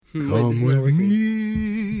Come with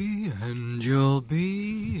me, and you'll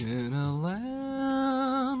be in a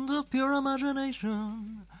land of pure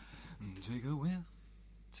imagination. Take a whiff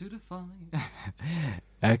to define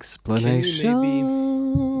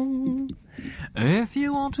explanation. If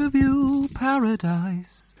you want to view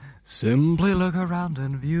paradise, simply look around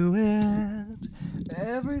and view it.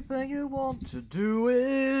 Everything you want to do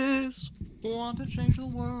is want to change the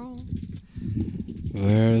world.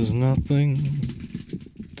 There's nothing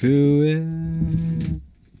to it.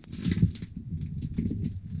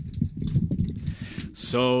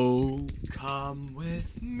 So come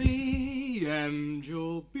with me and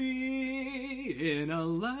you'll be in a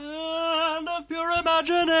land of pure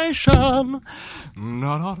imagination.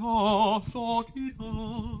 Not at all, not at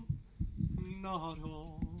all. No,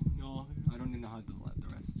 I don't even know how the rest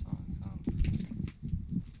of the song sounds.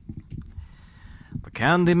 The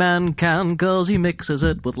Candyman can, 'cause he mixes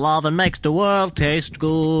it with love and makes the world taste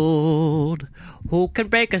good. Who can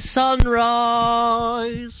bake a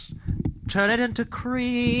sunrise, turn it into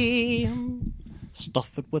cream,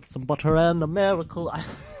 stuff it with some butter and a miracle.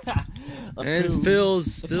 And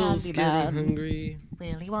Phil's getting hungry.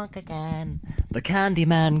 Willy Wonka can. The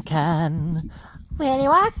Candyman can. Willy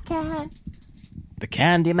Wonka can. The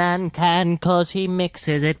Candyman can, 'cause he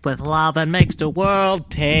mixes it with love and makes the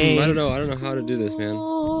world taste. I don't know how to do this, man.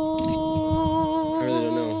 I really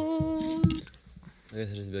don't know. I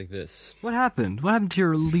guess I just be like this. What happened? What happened to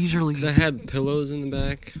your leisurely... Because I had pillows in the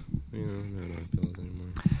back. You know, I don't have pillows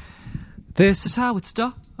anymore. This is how it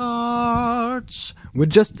starts. We're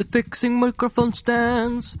just fixing microphone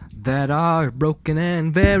stands that are broken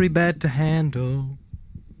and very bad to handle.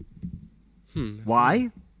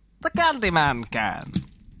 Why? The Candyman can.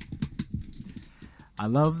 I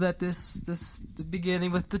love that the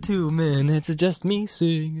beginning with the 2 minutes is just me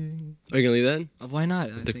singing. Are you gonna leave that? Why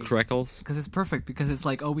not? The crackles? Because it's perfect. Because it's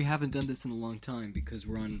like, we haven't done this in a long time because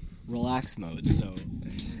we're on relax mode. So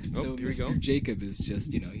here we go. Mr. Jacob is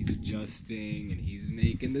just, he's adjusting and he's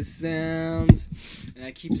making the sounds. And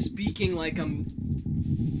I keep speaking like I'm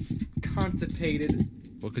constipated.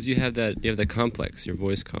 Well, because you have that complex, your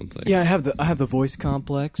voice complex. Yeah, I have the voice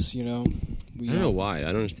complex. I don't know why. I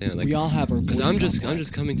don't understand. Like, we all have our voice complex. I'm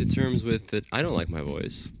just coming to terms with that. I don't like my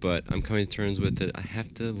voice, but I'm coming to terms with it. I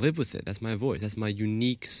have to live with it. That's my voice. That's my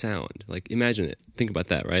unique sound. Like, imagine it. Think about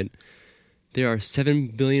that, right? There are 7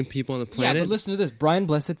 billion people on the planet. Yeah, but listen to this. Brian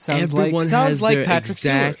Blessed sounds Everyone like has their Patrick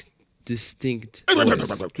exact, Stewart. distinct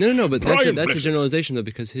voice. No, but that's a generalization though,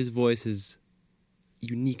 because his voice is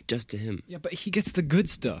unique just to him. Yeah, but he gets the good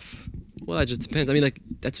stuff. Well, that just depends. I mean, like,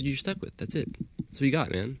 that's what you're stuck with. That's it. That's what you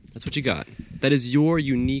got, man. That's what you got. That is your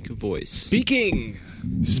unique voice. Speaking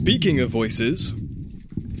of voices,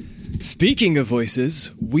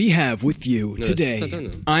 we have with you today. It's not done,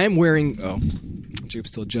 though. I am wearing... Oh, Jacob's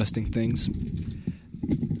still adjusting things.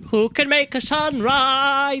 Who can make a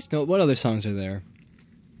sunrise? No, what other songs are there?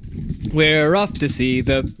 We're off to see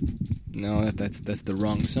the... No, that's the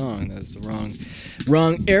wrong song. That's the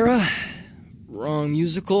wrong era. Wrong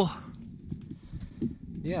musical.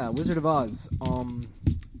 Yeah, Wizard of Oz.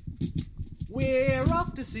 We're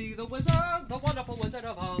off to see the wizard, the wonderful Wizard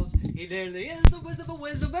of Oz. He nearly is the wizard of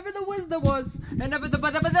Wiz, whoever the Wiz there was, and ever the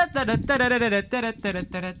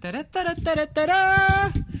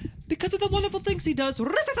because of the wonderful things he does.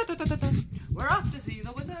 We're off to see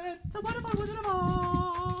the wizard, the wonderful Wizard of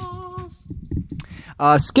Oz.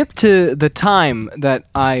 Skip to the time that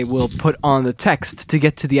I will put on the text to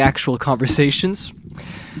get to the actual conversations.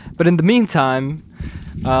 But in the meantime,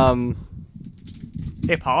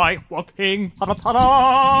 if I were king, Here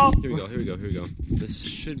we go. This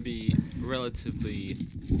should be relatively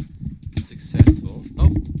successful. Oh,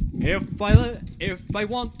 if I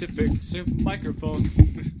want to fix a microphone,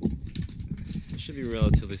 it should be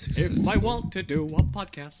relatively successful. if I want to do a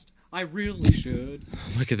podcast, I really should.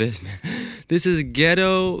 Look at this, man. This is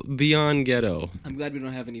ghetto beyond ghetto. I'm glad we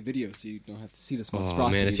don't have any video, so you don't have to see this Oh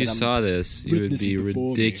monstrosity. man, if you saw this, you would be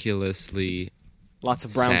ridiculously lots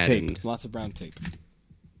of brown saddened. tape. Lots of brown tape.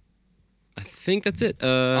 I think that's it.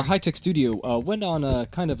 Our high-tech studio went on a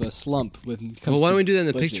kind of a slump with. Well, why don't we do that in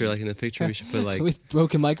the picture? Like in the picture, we should put like with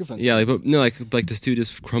broken microphone stands. Yeah, like the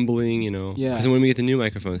studio's crumbling, Yeah. Because when we get the new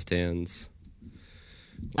microphone stands,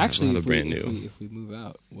 actually, we'll have if a brand new. If we move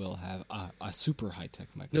out, we'll have a super high-tech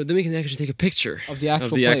microphone. No, then we can actually take a picture of the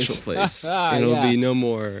actual place, and it'll be no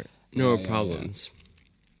more problems.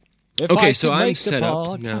 If okay, so I'm set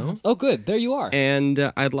up now. Oh, good. There you are.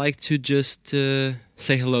 And I'd like to just say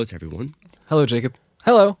hello to everyone. Hello, Jacob.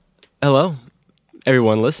 Hello. Hello,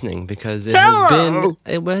 everyone listening, because it has been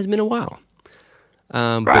a while.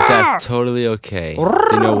 But that's totally okay. Do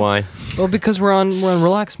you know why? Well, because we're on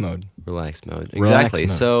relax mode. Relax mode. Relax Exactly. mode.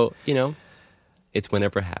 So, it's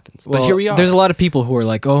whenever it happens. Well, but here we are. There's a lot of people who are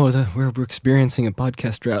like, we're experiencing a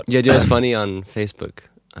podcast drought. Yeah, dude, it's funny on Facebook.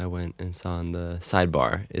 I went and saw on the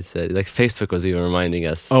sidebar. It said, like, Facebook was even reminding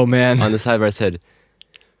us. Oh, man. On the sidebar, it said,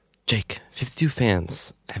 Jake, 52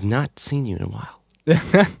 fans have not seen you in a while.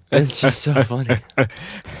 It's just so funny.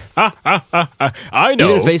 I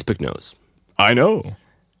know. Even Facebook knows. I know.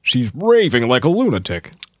 She's raving like a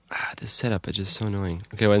lunatic. This setup is just so annoying.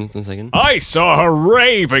 Okay, wait 1 second. I saw her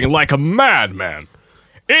raving like a madman.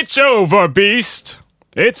 It's over, Beast.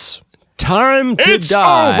 It's Time to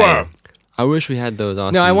die. over. I wish we had those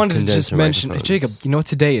awesome No, I wanted to just condenser mention, microphones. Jacob, you know what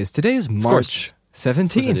today is? Today is course. March Of course I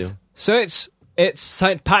 17th. do. So it's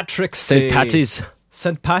St. Patrick's Day. St. Patty's.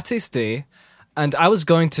 St. Patty's Day. And I was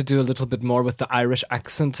going to do a little bit more with the Irish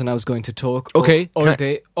accent, and I was going to talk Okay, all can I-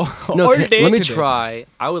 day. No, all let day me today. try.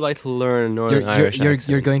 I would like to learn Northern Irish accent.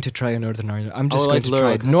 You're going to try a Northern Irish. I'm I just would going like to to learn. try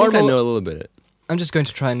I think I normal. know a little bit. I'm just going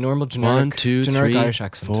to try a normal generic 1, 2, generic 3, Irish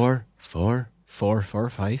accent. 4. 4,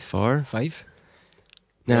 5. 4. 5.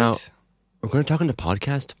 Now, Right. we're going to talk on the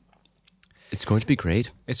podcast. It's going to be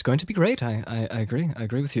great. It's going to be great. I agree. I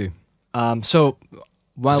agree with you. So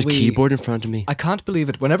while There's a keyboard in front of me. I can't believe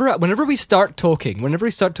it. Whenever we start talking on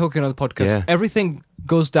the podcast, Yeah. everything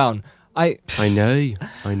goes down. I know.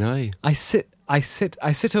 I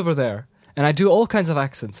sit over there and I do all kinds of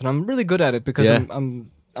accents, and I'm really good at it because Yeah.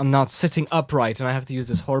 I'm not sitting upright and I have to use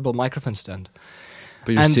this horrible microphone stand.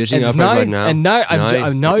 But you're And- sitting and upright now- right now. and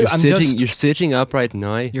now I'm just- You're sitting upright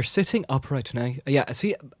now. You're sitting upright now. Yeah,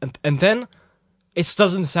 see, and then it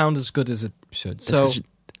doesn't sound as good as it should. So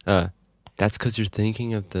That's because you're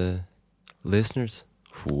thinking of the listeners.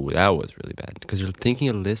 Ooh, that was really bad. Because you're thinking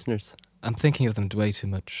of listeners. I'm thinking of them way too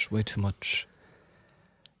much.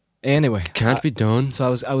 Anyway, Can't be done.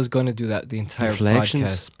 so I was going to do that the entire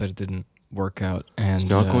Reflections. podcast, but it didn't work out. And It's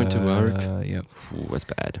not going to work. Yep. Ooh, that's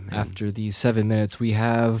bad, man. After these 7 minutes, we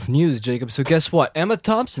have news, Jacob. So guess what? Emma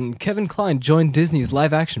Thompson and Kevin Kline joined Disney's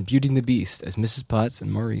live-action Beauty and the Beast as Mrs. Potts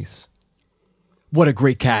and Maurice. What a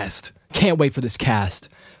great cast! Can't wait for this cast.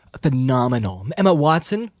 Phenomenal. Emma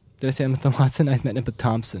Watson. Did I say Emma Watson? I meant Emma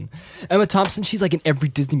Thompson. Emma Thompson. She's like in every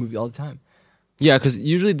Disney movie all the time. Yeah, because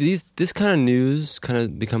usually this kind of news kind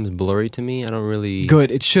of becomes blurry to me. I don't really.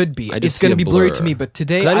 Good. It should be. I just It's going to see be a blurry blur. to me. But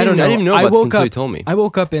today, 'Cause I I don't didn't- know. I didn't know about this woke until up. you told me. I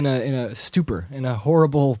woke up in a stupor, in a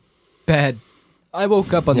horrible, bad. I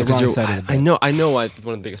woke up on the wrong side of the bed. I know what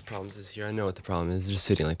one of the biggest problems is here. I know what the problem is. Just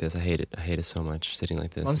sitting like this. I hate it. I hate it so much. Sitting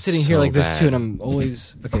like this. I'm It's sitting here so like this too, bad. and I'm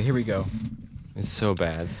always okay. Here we go. It's so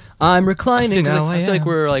bad. I'm I reclining feel now. like, I feel like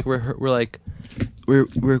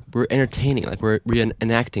we're entertaining. Like we're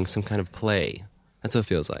reenacting some kind of play. That's what it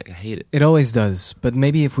feels like. I hate it. It always does, but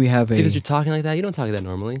maybe if we have See, because a, you're talking like that. You don't talk like that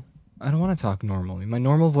normally. I don't want to talk normally. My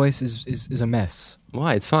normal voice is a mess.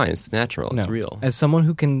 Why? It's fine. It's natural. It's No. real. As someone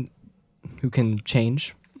who can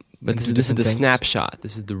change. But into this is the different things. snapshot.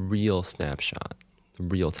 This is the real snapshot. The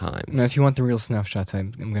real times. Now, if you want the real snapshots,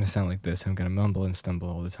 I'm going to sound like this. I'm going to mumble and stumble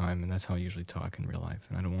all the time, and that's how I usually talk in real life,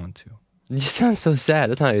 and I don't want to. You sound so sad.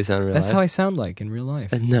 That's not how you sound in real That's life. how I sound like in real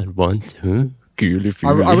life. And not once, huh?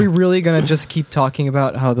 Are we really going to just keep talking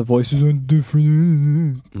about how the voices are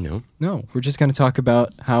different? No. No, we're just going to talk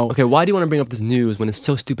about how... Okay, why do you want to bring up this news when it's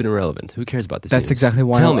so stupid and irrelevant? Who cares about this That's news? exactly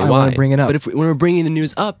why Tell me I why. wanna bring it up. But when we're bringing the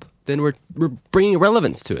news up, then we're bringing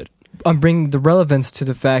relevance to it. I'm bringing the relevance to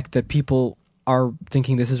the fact that people are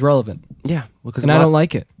thinking this is relevant. Yeah. Because And I don't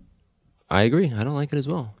like it. I agree. I don't like it as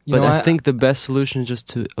well. You But know, I think the best solution is just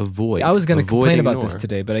to avoid. I was going to Avoid complain and about this ignore.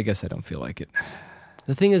 today, but I guess I don't feel like it.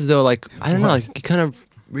 The thing is, though, like, I don't know, What? like, you kind of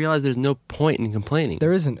realize there's no point in complaining.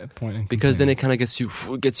 There isn't a point in Because then complaining. it kind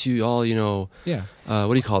of gets you all, Yeah. what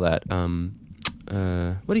do you call that?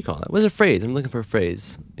 What do you call that? What's a phrase? I'm looking for a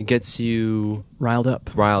phrase. It gets you Riled up.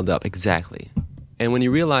 riled up, exactly. And when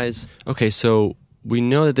you realize, okay, so we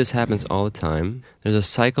know that this happens all the time. There's a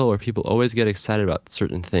cycle where people always get excited about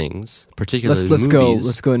certain things, particularly Let's movies.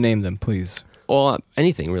 Let's go and name them, please. Or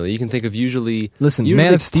anything, really. You can think of usually Listen, usually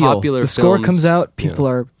Man of Steel. popular The score films- comes out, yeah. people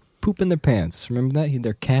are pooping their pants. Remember that?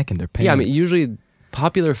 They're cacking their pants. Yeah, I mean, usually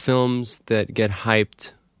popular films that get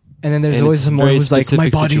hyped. And then there's and always it's someone very who's like, my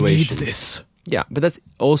specific body situation." needs this. Yeah, but that's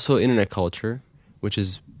also internet culture, which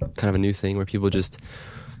is kind of a new thing where people just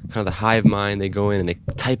kind of the hive mind. They go in and they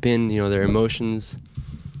type in, their emotions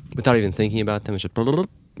without even thinking about them. It's just,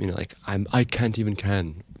 like I can't even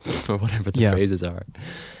can, or whatever the Yeah. phrases are.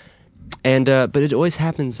 And but it always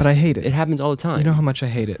happens. But I hate it. It happens all the time. You know how much I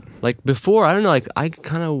hate it. Like before, I don't know. Like I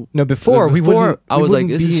kind of No, before, we wouldn't- I we was like,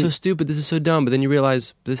 wouldn't this is be- so stupid. This is so dumb. But then you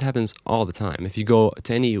realize this happens all the time. If you go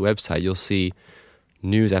to any website, you'll see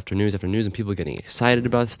news after news after news, and people getting excited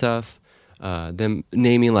about stuff. Them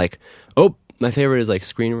naming like, oh, my favorite is like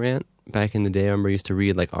Screen Rant. Back in the day, I remember I used to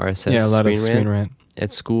read like RSS Yeah, a lot of Screen Rant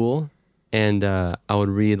at school, and I would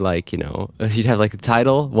read like, you'd have like a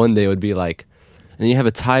title. One day it would be like, and you have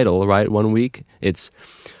a title, right? One week it's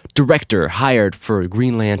director hired for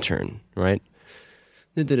Green Lantern, right?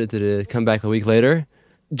 Come back a week later,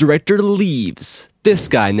 director leaves. This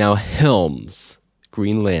guy now helms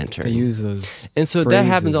Green Lantern. They use those, and so that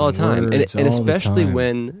happens all the time, and all especially the time.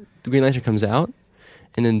 when the Green Lantern comes out,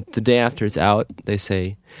 and then the day after it's out, they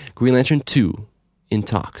say Green Lantern 2 in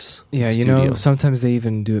talks. Yeah, with you studio. know, sometimes they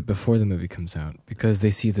even do it before the movie comes out because they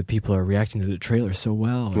see the people are reacting to the trailer so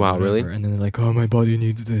well. or Wow, whatever, really? And then they're like, "Oh, my body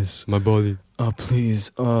needs this. My body. Oh,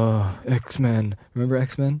 please. X-Men. Remember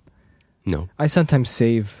X-Men? No. I sometimes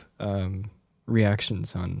save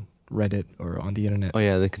reactions on Reddit or on the internet, Oh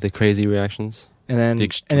yeah, the crazy reactions. and then the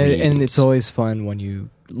and it's extremes. always fun when you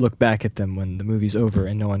look back at them when the movie's over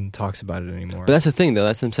and no one talks about it anymore. But that's the thing, though.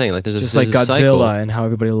 That's what I'm saying. Like, there's Just there's like a cycle. Godzilla and how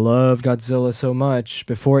everybody loved Godzilla so much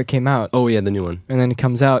before it came out, Oh yeah, the new one. and then it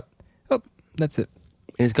comes out. Oh, that's it.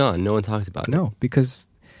 And it's gone. No one talks about it. No, because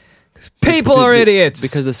people are idiots.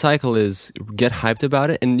 Because the cycle is get hyped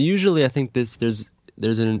about it, and usually I think there's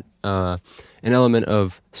an element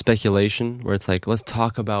of speculation where it's like, let's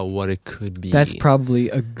talk about what it could be. that's probably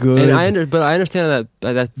a good. And but I understand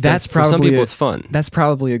that for some probably people a- it's fun. That's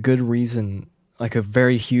probably a good reason, like a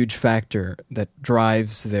very huge factor that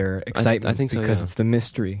drives their excitement. I think so, because yeah. it's the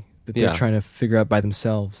mystery that Yeah. they're trying to figure out by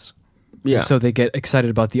themselves. Yeah, And so they get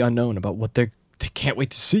excited about the unknown, about what they can't wait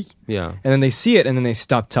to see, yeah. and then they see it, and then they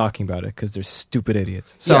stop talking about it because they're stupid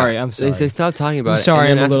idiots. Sorry, Yeah. I'm sorry. They stop talking about I'm it. sorry,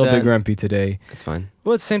 and I'm then a little after bit that- grumpy today. It's fine.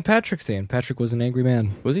 Well, it's St. Patrick's Day, and Patrick was an angry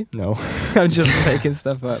man. Was he? No, I'm just making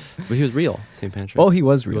stuff up. But he was real. St. Patrick. Oh, he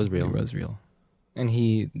was real. was real. He was real. And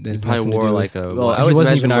he he probably wore like a. Well, I he always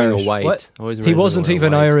wasn't imagine even wearing Irish. a white. What? I always He imagine wasn't wearing a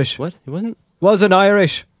even white. Irish. What? He wasn't. Wasn't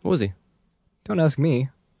Irish. What was he? Don't ask me.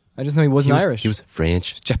 I just know he wasn't Irish. He was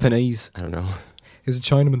French. Japanese. I don't know. He was a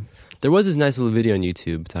Chinaman. There was this nice little video on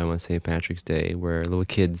YouTube talking about St. Patrick's Day where little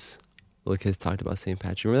kids talked about St.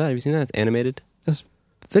 Patrick. Remember that? Have you seen that? It's animated.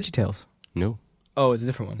 VeggieTales. No, Oh, it's a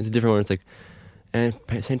different one. it's a different one. It's like, and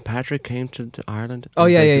St. Patrick came to Ireland. Oh,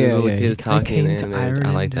 It's yeah, like yeah, the yeah, Little yeah. kids I talking came and to animated.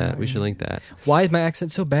 I like Ireland, that. We should link that. Why is my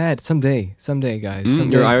accent so bad? Someday, guys.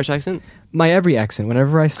 Someday. Your Irish accent? My every accent.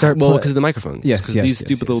 Whenever I start. Well, because of the microphones. Yes, Because yes, these yes,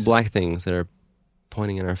 stupid yes. little black things that are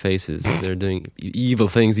pointing in our faces. They're doing evil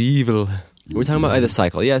things. Evil. We're talking about the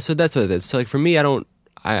cycle. Yeah, so that's what it is. So like for me,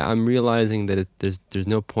 I'm realizing that there's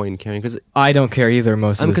no point in caring because I don't care either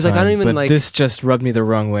most of the 'cause, time. like, I don't even, but like- this just rubbed me the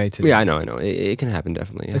wrong way today. yeah, I know. It can happen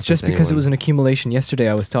definitely. It's just because it was an accumulation. Yesterday,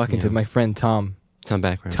 I was talking to Yeah. my friend Tom. Tom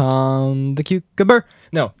background. Tom the cucumber.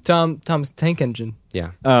 No, Tom's tank engine.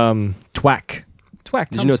 Yeah. Twack.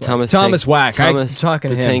 Did you know Thomas Whack? Thomas, I'm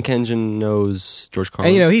talking the to him. tank engine knows George Carlin.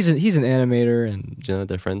 And you know he's an animator, and Do you know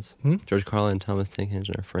they're friends? Hmm? George Carlin and Thomas Tank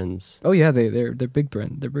Engine are friends. oh yeah, they're big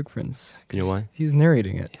friends. They're big friends. You know why? He's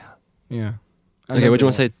narrating it. Yeah. Yeah. Okay, what do you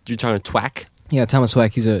want to say? You're trying to twack? Yeah, Thomas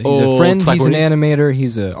Wack. He's a Oh, friend. Twack He's an Woody? animator.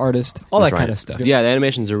 He's an artist. All That's that kind right. of stuff. Yeah, the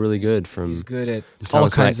animations are really good from He's good at Thomas all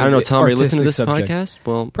kinds Wack. I don't of know, Tom, are you listening to this artistic subjects. podcast?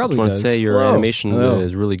 Well, Probably I just want to does. say your Whoa. animation Hello.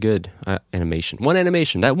 is really good.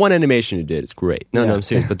 Animation. That one animation you did is great. No, Yeah. I'm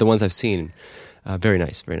serious. But the ones I've seen, very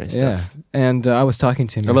nice Yeah, stuff. and I was talking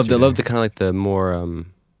to him. I love yesterday. the kind of like the more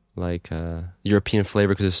European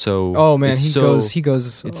flavor because it's so. Oh man, it's he so,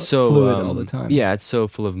 goes. It's so fluid all the time. Yeah, it's so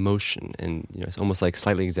full of motion and it's almost like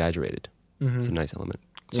slightly exaggerated. Mhm. It's a nice element.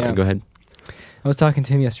 Sorry, Yeah. go ahead. I was talking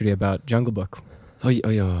to him yesterday about Jungle Book, Oh yeah. The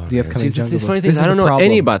man. upcoming See, Jungle this Book. funny This thing is is I don't the know problem.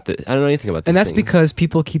 any about this. I don't know anything about this. and that's because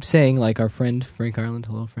people keep saying, like our friend Frank Ireland.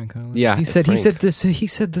 Hello, Frank Ireland. Yeah, he said Frank. he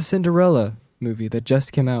said the Cinderella movie that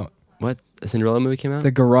just came out, what, a Cinderella movie came out? the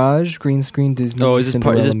Garage green screen Disney. Oh, is this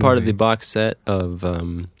part Cinderella of the movie. box set of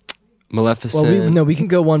Maleficent? Well, we can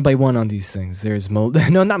go one by one on these things. There's no,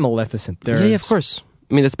 not Maleficent. There's yeah, of course.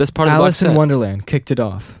 I mean, that's the best part of the box Alice set. in Wonderland kicked it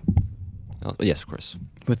off Oh, yes, of course.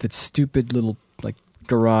 with its stupid little like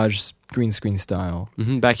garage green screen style.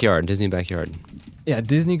 Backyard, Disney Backyard. Yeah,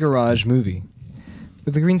 Disney Garage movie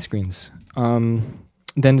with the green screens.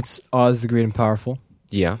 Then it's Oz the Great and Powerful.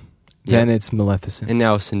 Yeah. Then it's Maleficent. And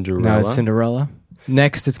now Cinderella. Now it's Cinderella.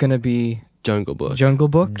 Next, it's going to be Jungle Book. Jungle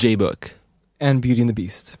Book J-Book. and Beauty and the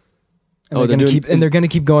Beast. And Oh, they're they're going to doing- keep and they're going to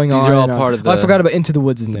keep going on. These are all and on. part of Oh, I the- forgot about Into the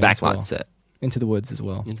Woods in there. as Backlot well. set. Into the Woods as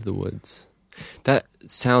well. Into the Woods. That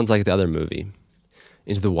sounds like the other movie.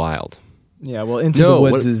 Into the Wild. Yeah, well, Into No, the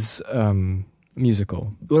Woods what- is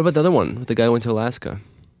musical. What about the other one with the guy who went to Alaska?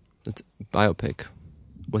 That's biopic.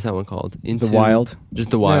 What's that one called? Into The Wild. Just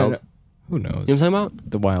the Wild. No. Who knows? You know what I'm talking about?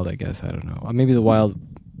 The Wild, I guess. I don't know. Maybe The Wild.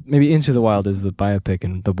 Maybe Into the Wild is the biopic,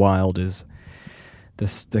 and The Wild is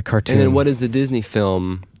the cartoon. And then what is the Disney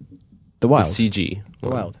film? The Wild. The CG. The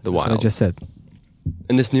Wild. The That's Wild. what I just said.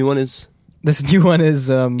 And this new one is This new one is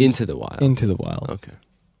Into the Wild. Into the Wild. Okay.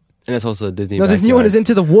 And that's also a Disney. No, this new one is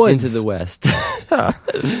Into the Woods. Into the West.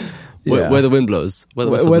 Yeah. Where the wind blows. Where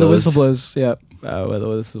the Where whistle the blows. whistle blows. Yeah. Where the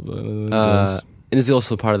whistle blows. And it's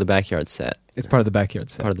also part of the backyard set. It's part of the backyard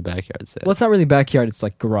set. Part of the backyard set. Well, it's not really backyard. It's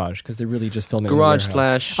like garage because they're really just filming Garage in a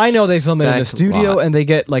warehouse. slash. I know they film it in a back studio lot. and they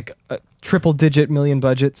get like triple-digit million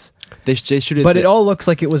budgets, They shoot it. but it all looks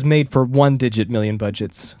like it was made for one-digit million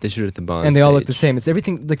budgets, They shoot it at the Bond. and they all look the stage. same. It's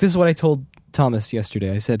everything. Like this is what I told Thomas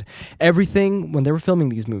yesterday. I said everything when they were filming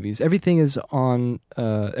these movies, everything is on.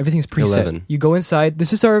 Everything's preset. 11. You go inside.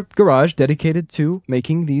 This is our garage dedicated to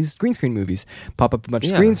making these green screen movies. Pop up a bunch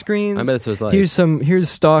of Yeah. green screens. I bet it's what it's like. Here's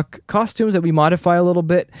stock costumes that we modify a little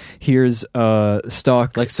bit. Here's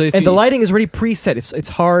stock Like, so if and you- the lighting is already preset. It's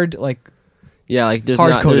hard like Yeah, like there's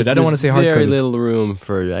Hard-coded. Not, I don't wanna say Very hard-coded. little room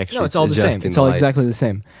for actually. no, it's all the same. adjusting It's all the lights. exactly the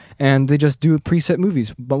same, and they just do preset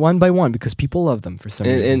movies, but one by one because people love them for some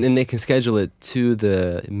reason. And they can schedule it to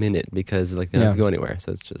the minute because like they don't have to go anywhere.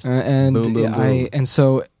 So it's just And boom, boom, boom. and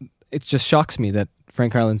so it just shocks me that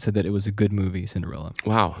Frank Ireland said that it was a good movie, Cinderella.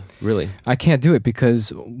 Wow, really? I can't do it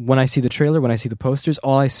because when I see the trailer, when I see the posters,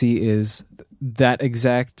 all I see is that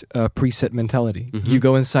exact preset mentality. Mhm. You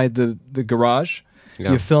go inside the garage.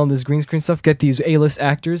 Yeah. You film this green screen stuff. Get these A-list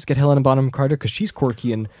actors. Get Helena Bonham Carter because she's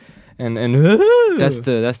quirky and That's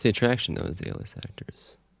the attraction though, is the A-list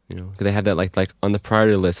actors. You know, 'cause they have that like on the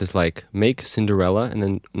priority list. It's like make Cinderella, and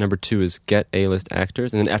then number 2 is get A-list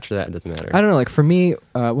actors, and then after that it doesn't matter. I don't know. Like for me,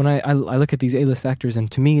 when I look at these A-list actors,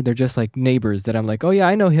 and to me they're just like neighbors that I'm like, oh yeah,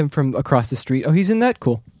 I know him from across the street. Oh, he's in that.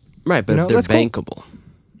 Cool. Right, but You know, they're that's cool. bankable.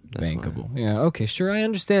 That's why. Bankable. Yeah. Okay. Sure. I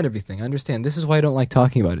understand everything. I understand. This is why I don't like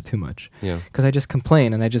talking about it too much Yeah, because I just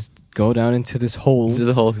complain and I just go down into this hole.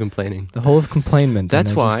 the whole complaining. The whole of complainment.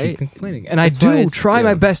 That's and I just why- keep complaining, and I that's why do it's- try my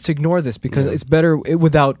yeah. best to ignore this because Yeah. it's better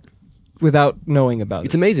without knowing about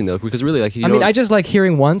It's it. amazing though because really like you I mean, don't- I just like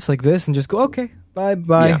hearing once like this and just go, okay, bye.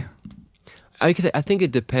 Yeah. I think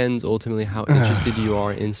it depends ultimately how interested you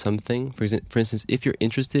are in something. For instance, if you're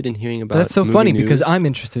interested in hearing about But that's so movie funny news, because I'm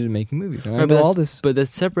interested in making movies and I Right, know but all that's- this. But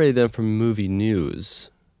that's separated them from movie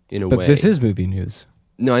news in a way. But this is movie news.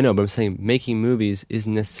 No, I know, but I'm saying making movies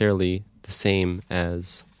isn't necessarily the same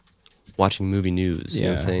as watching movie news. You know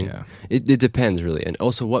what I'm saying? Yeah. It depends really, and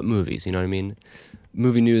also what movies. You know what I mean?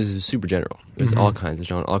 Movie news is super general. There's Mhm. all kinds of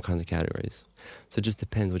genre, all kinds of categories. So it just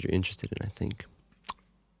depends what you're interested in, I think.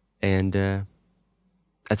 And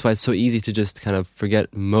that's why it's so easy to just kind of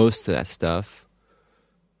forget most of that stuff.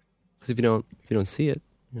 Because if you don't see it,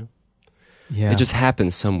 Yeah. it just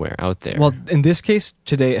happens somewhere out there. Well, in this case,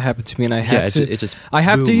 today it happened to me, and I had to. it just I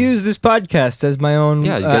have to boom. use this podcast as my own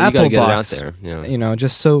Yeah, you Apple gotta get box. it out there. Yeah. You know,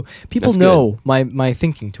 just so people That's know my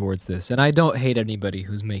thinking towards this. And I don't hate anybody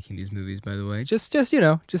who's making these movies, by the way. Just just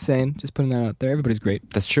saying, just putting that out there. Everybody's great.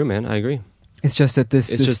 That's true, man. I agree. It's just that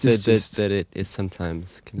this. It's this, just this that it is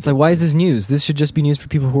sometimes. It's like, why is this news? This should just be news for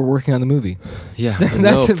people who are working on the movie. Yeah,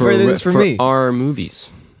 That's it for- it is for me. Our movies.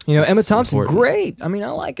 You know, That's Emma Thompson, important. great. I mean, I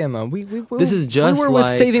like Emma. We This is just we were with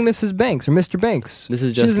like- Saving Mrs. Banks or Mr. Banks. This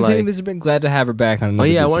is She was just in Saving like. Mrs. Banks. Glad to have her back on another.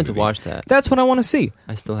 Oh yeah, I Disney wanted to movie. watch that. That's what I want to see.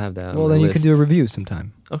 I still have that. Well, on then my you could do a list. review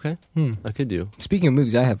sometime. Okay, I could do. Speaking of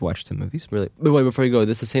movies, I have watched some movies. Really, but wait, before you go,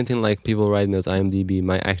 this is the same thing like people writing those IMDb,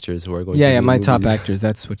 my actors who are going. to Yeah, do my top movies. actors.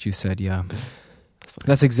 That's what you said. Yeah,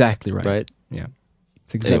 that's exactly right. Right? Yeah,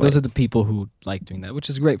 it's exactly. Anyway. Those are the people who like doing that, which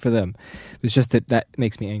is great for them. It's just that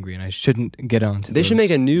makes me angry, and I shouldn't get on to. They should those.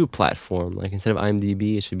 make a new platform. Like instead of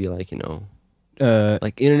IMDb, it should be like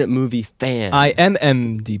like Internet Movie Fan.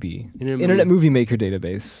 IMMDB, Internet Movie Maker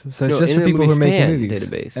Database. So it's No, just for Internet people who are Movie making Fan movies,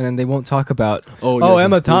 Database. and then they won't talk about. Oh, Oh, yeah,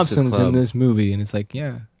 Emma exclusive Thompson's in club. this movie, and it's like,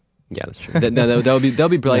 yeah, Yeah, that's true. That'll be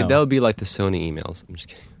like No. that would be like the Sony emails. I'm just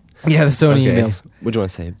kidding. yeah, the Sony Okay. emails. What do you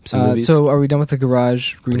want to say? Some movies? So are we done with the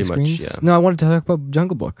garage green Pretty much, screens? yeah. No, I wanted to talk about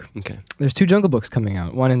Jungle Book. Okay. There's 2 Jungle Books coming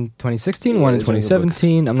out. One in 2016, Yeah, one in Jungle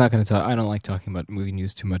 2017. I'm not going to talk. I don't like talking about movie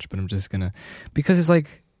news too much, but I'm just going to, because it's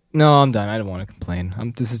like, no, I'm done. I don't want to complain.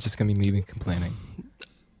 This is just going to be me complaining.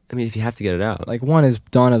 I mean, if you have to get it out. Like one is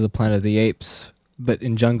Dawn of the Planet of the Apes, but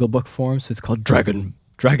in Jungle Book form, so it's called Dragon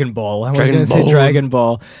Ball. I was Dragon going to say Ball. Dragon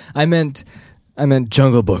Ball. I meant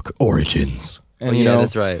Jungle Book Origins. And yeah,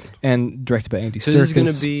 that's right. And directed by Andy So Serkis. this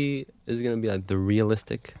is gonna be like the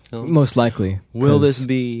realistic film. Most likely. Will 'cause- this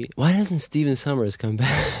be? Why doesn't Steven Summers come back?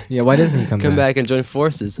 Yeah, why doesn't he come back and join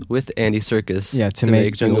forces with Andy Serkis? Yeah, to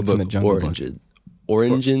make the Jungle Book ultimate Jungle Book.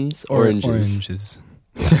 Oranges. Oranges.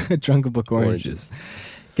 Jungle Book Oranges.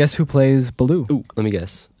 Guess who plays Baloo? Ooh, let me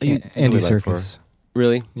guess. Andy Serkis.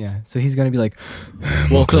 Really? Yeah. So he's going to be like,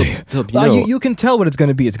 Well, Philip, you know, you can tell what it's going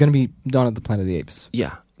to be. It's going to be Dawn of the Planet of the Apes.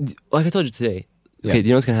 yeah. Like I told you today. Okay, Yeah. you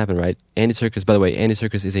know what's gonna happen, right? Andy Serkis. By the way, Andy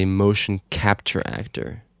Serkis is a motion capture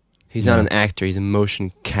actor. He's not Yeah. an actor. He's a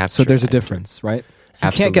motion capture. So there's a actor. difference, right? He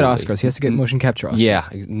can't get Absolutely. Oscars. He has to get motion capture Oscars. Yeah,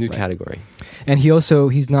 new Right. category. And he's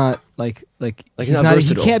not like he's not he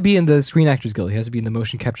versatile. can't be in the Screen Actors Guild. He has to be in the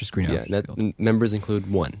Motion Capture Screen Yeah, Actors Guild. members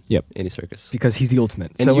include one. Yep. Andy Serkis. Because he's the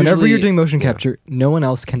ultimate. And So whenever usually- you're doing motion yeah. capture, no one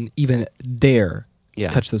else can even dare Yeah.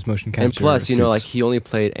 touch those motion capture And plus, you know, like suits. he only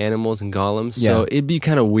played animals and golems, Yeah. so it'd be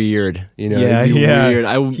kind of weird. You know, Yeah, it'd be yeah.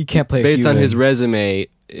 weird. He can't play based on human. his resume.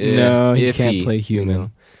 No, he iffy, can't play you human.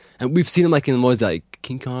 know. And we've seen him like in what was that, like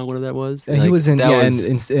King Kong, whatever that was. He Like, was in, that yeah, was-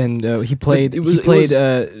 and he played it was-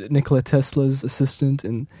 Nikola Tesla's assistant,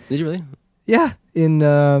 and Did you really? yeah, in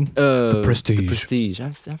The Prestige. The Prestige.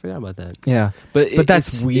 I forgot about that. yeah, But but that's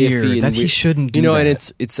it's weird. iffy and That he shouldn't do You know, that.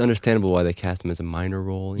 and it's understandable why they cast him as a minor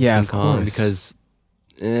role in Yeah, King of Kong course. because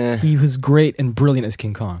He was great and brilliant as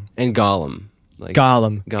King Kong. and Gollum. Like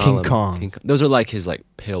Gollum, King Kong. Those are like his like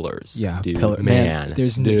pillars. Yeah, dude. pillar. Man,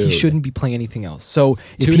 there's no, dude. he shouldn't be playing anything else. So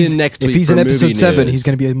if Tune he's, in next if week he's for in episode movie 7, news. he's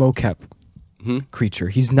going to be a mocap Hmm? creature.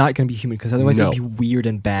 He's not going to be human because otherwise No. it'd be weird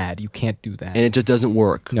and bad. You can't do that. And it just doesn't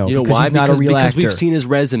work. No, you know because why? he's not a real because we've actor. seen his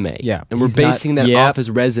resume. Yeah, and we're he's not- basing that Yep. off his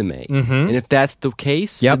resume. Mhm. And if that's the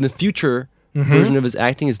case, Yep. then the future Mhm. version of his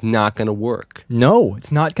acting is not going to work. No,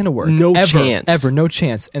 it's not going to work. No ever, chance. Ever, no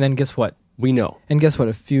chance. And then guess what? We know. And guess what?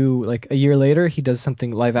 A year later, he does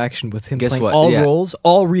something live action with him Guess playing what? all Yeah. roles,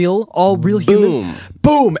 all real humans. Boom.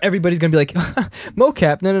 Boom! Everybody's gonna be like,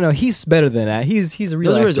 mocap. No. He's better than that. He's a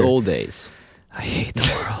real. Those were his actor. old days. I hate the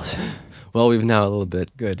world. Well, we've now a little bit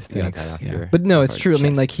Good, got thanks. that off Yeah. your- But no, it's off true. our I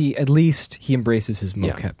mean, chest. like he embraces his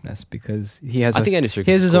Yeah. mocapness because he has. I think Andy Serkis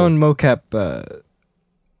he has is his cool. own mocap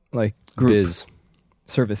like group Biz.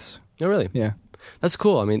 service. Oh, really? Yeah, That's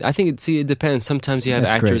cool. I mean, I think it depends. Sometimes you have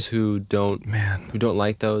That's actors who don't man.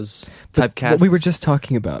 like those But typecasts. what we were just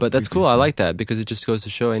talking about. But that's cool. I previously. like that because it just goes to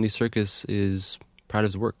show Andy Serkis is proud of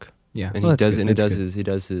his work, Yeah, and well, he that's does good. and he That's does good.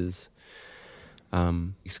 his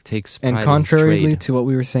he takes pride And in his contrarily trade. to what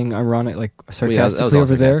we were saying, ironic, like Well, yeah, sarcastically that was all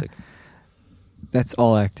over there, sarcastic. that's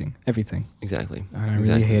all acting, everything. Exactly. And I really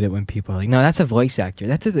Exactly. hate it when people are like, "No, that's a voice actor.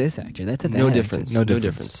 That's a this actor. That's a that No actor." difference. No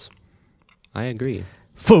difference. I agree.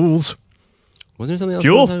 Fools. Wasn't there something else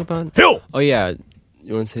Fuel? we were talking about? Phil. Oh yeah,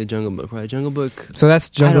 you want to say Jungle Book, right? Jungle Book. So that's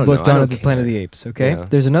Jungle I don't Book, know. I Dawn don't of the Planet of care. the Apes. Okay. Yeah.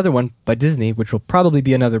 There's another one by Disney, which will probably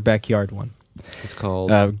be another backyard one. It's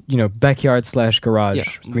called. Backyard / garage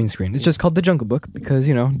Yeah. green screen. It's just called the Jungle Book because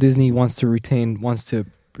Disney wants to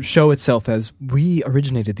show itself as we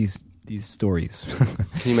originated these stories. Can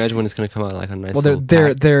you imagine when it's going to come out like a nice? Well, little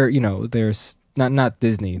pack? there's not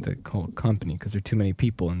Disney, the whole company, because there are too many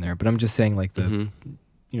people in there. But I'm just saying, like the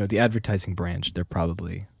Mhm. the advertising branch, they're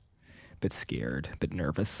probably a bit scared, a bit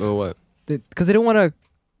nervous, Oh what? because they don't want to,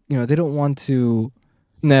 they don't want to.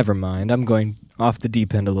 Never mind. I'm going off the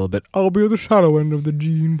deep end a little bit. I'll be at the shallow end of the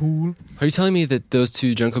gene pool. Are you telling me that those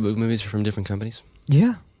two Jungle Book movies are from different companies?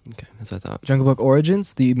 Yeah. Okay, that's what I thought. Jungle Book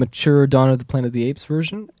Origins, the mature Dawn of the Planet of the Apes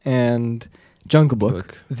version, and Jungle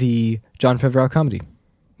Book, the Jon Favreau comedy.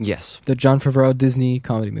 Yes. The Jon Favreau Disney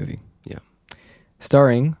comedy movie. Yeah.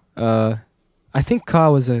 Starring, I think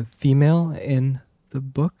Ka was a female in the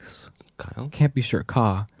books. Kyle. Can't be sure.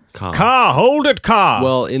 Ka. Ka. Hold it, Ka!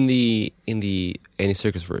 Well, in the Andy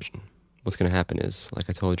Serkis version, what's going to happen is, like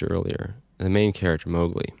I told you earlier, the main character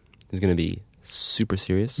Mowgli is going to be super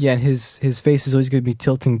serious. Yeah, and his face is always going to be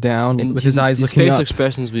tilting down and with his eyes looking facial up.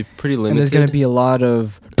 expressions will be pretty limited. And there's going to be a lot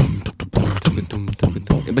of...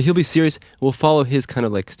 But he'll be serious. We'll follow his kind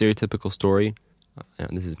of like stereotypical story.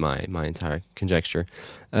 And this is my entire conjecture.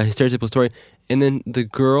 His stereotypical story. And then the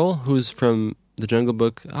girl who's from the Jungle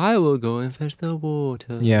Book, I will go and fetch the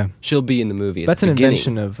water. Yeah. She'll be in the movie. At That's the an beginning.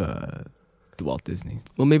 invention of the Walt Disney.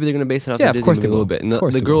 Well, maybe they're going to base it off Yeah, the of Disney course movie they a little will. bit. And Of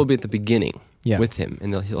course the they girl will. will be at the beginning Yeah. with him.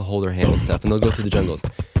 And he'll hold her hand and stuff. And they'll go through the jungles.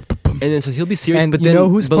 And then so he'll be serious. And but you then know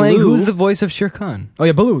who's Baloo, playing? Who's the voice of Shere Khan? Oh,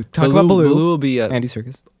 yeah, Baloo. Talk about Baloo. Baloo will be Andy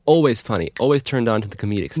Serkis. always funny. Always turned on to the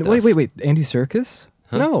comedic stuff. Wait. Andy Serkis?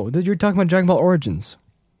 Huh? No, you're talking about Dragon Ball Origins.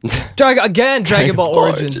 Dragon Ball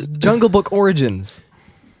Origins. Jungle Book Origins.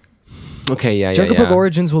 Okay, yeah. Jungle Book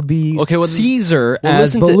Origins will be Caesar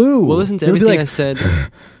as Baloo. We'll listen to He'll be everything like, I said.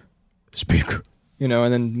 Speak. And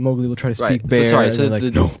then Mowgli will try to speak Right, bear. so sorry, and so they're like,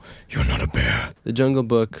 the- no, you're not a bear. The Jungle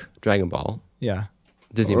Book, Dragon Ball, Yeah.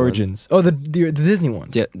 Disney one. Origins. Oh, the Disney one.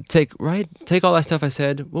 Yeah, take all that stuff I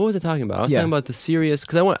said. What was I talking about? I was Yeah. talking about the serious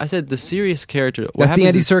because I said the serious character. What That's the happens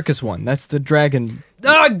Andy is Serkis one. That's the dragon.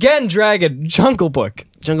 Again, dragon. Jungle Book.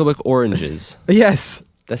 Jungle Book Oranges. Yes.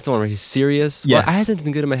 That's the one where he's serious. Yes. Well, I had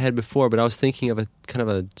something good in my head before, but I was thinking of a kind of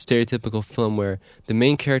a stereotypical film where the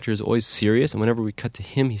main character is always serious, and whenever we cut to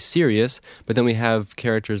him, he's serious. But then we have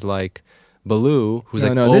characters like Baloo, who's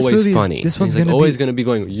No, always movie's- funny. this And one's he's gonna always be- going to be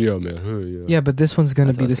going, yeah, man, yeah. Yeah, but this one's going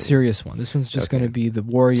to That's be what I the was thinking. serious one. This one's just Okay. going to be the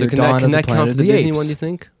warrior So can dawn that of the count Planet for of the the Disney Apes. one? Do you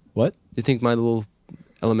think? What? Do you think my little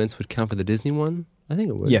elements would count for the Disney one? I think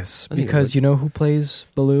it would. Yes, I think it because would. you know who plays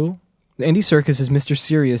Baloo? Andy Serkis is Mr.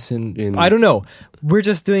 Serious In- I don't know. We're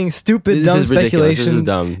just doing stupid, This dumb is ridiculous. speculation. This is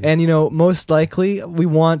dumb. And most likely, we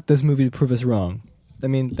want this movie to prove us wrong. I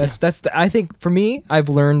mean, I think for me, I've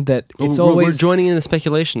learned that it's we're always joining in the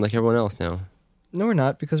speculation like everyone else now. no, we're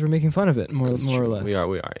not because we're making fun of it more That's or true. less. We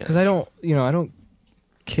are. Yeah, Because I don't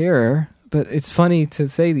care, but it's funny to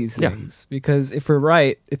say these Yeah. things because if we're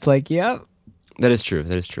right, it's like, yeah. That is true.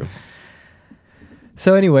 That is true.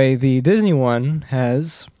 So anyway, the Disney one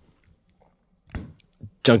has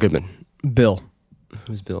John Goodman. Bill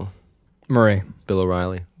Who's Bill? Murray. Bill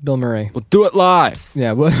O'Reilly. Bill Murray. We'll do it live.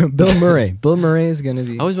 Yeah, well, Bill Murray. Bill Murray is going to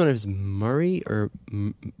be I always wonder if it's Murray or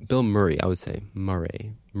Bill Murray. I would say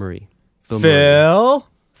Murray. Bill Murray.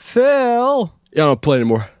 Phil. Yeah, I don't play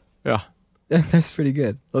anymore. Yeah. That's pretty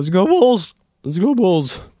good. Let's go Bulls. Let's go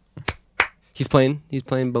Bulls. He's playing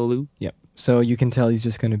Baloo. Yep. So you can tell he's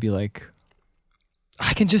just going to be like,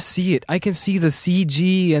 I can just see it. I can see the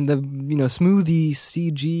CG and the smoothie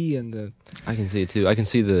CG and the. I can see it too. I can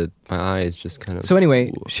see my eyes just kind of. So anyway,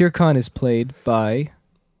 Ooh. Shere Khan is played by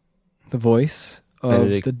the voice of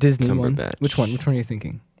Benedict the Disney one. Cumberbatch. Which one? Which one are you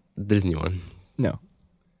thinking? The Disney one. No,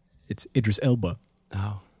 it's Idris Elba.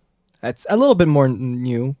 Oh. That's a little bit more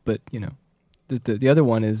new, but the other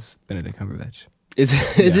one is Benedict Cumberbatch. Is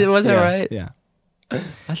it? Was that right? Yeah.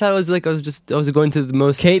 I thought it was like I was going to the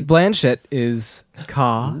most. Kate Blanchett is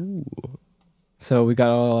Ka. Ooh. So we got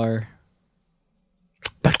all our.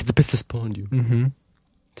 Back to the business spawned you, Mm-hmm.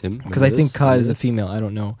 Tim. Because I think Ka is a Remember female. I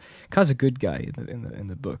don't know. Ka's a good guy in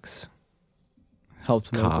the books. Helps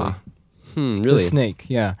this? Mowgli. Ka. Really? The snake.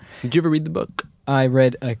 Yeah, Did you ever read the book? I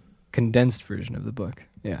read a condensed version of the book.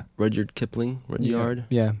 Yeah. Rudyard Kipling. Rudyard.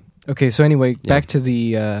 Yeah. Okay. So anyway, back to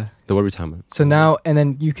the. The what were we talking about? So now and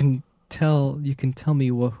then you can tell me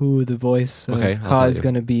who the voice of Okay, I'll Ka tell is you.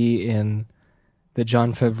 going to be in the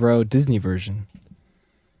Jon Favreau Disney version.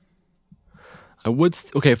 I would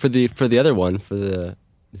for the other one for the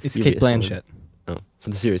It's serious Kate Blanchett. one. Oh, for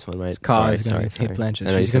the serious one, right? It's Ka Sorry, is going to be sorry, Kate sorry. Blanchett.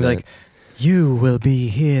 I know She's you going to be said like, "You will be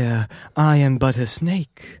here. I am but a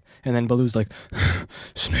snake." And then Baloo's like,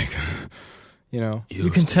 "Snake." You You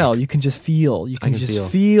can snake. tell. You can just feel. You can can just feel.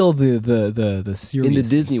 feel the that. seriousness. In the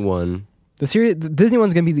Disney one, the Disney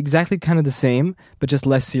one's going to be exactly kind of the same, but just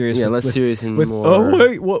less serious. yeah, with, less with, serious and with, more. oh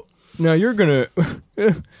wait, what? Now you're gonna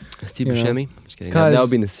Steve you know. Buscemi. Just kidding. Ka That is- would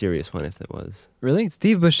be in the serious one if it was. really?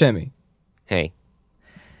 Steve Buscemi. Hey,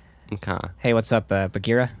 I'm Ka. Hey, what's up,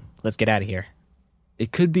 Bagheera? Let's get out of here.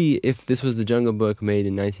 It could be if this was the Jungle Book made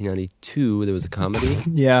in 1992. There was a comedy.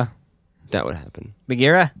 Yeah. That would happen.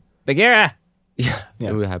 Bagheera? Bagheera! Yeah, Yeah.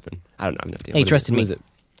 it would happen. I don't know. I have no idea. Hey, What is trusted it? Who me. is it?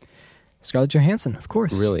 Scarlett Johansson, of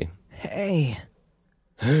course. Really? Hey.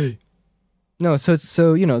 Hey. No, so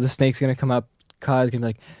the snake's gonna come up. Ka's gonna be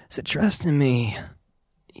like, "So trust in me."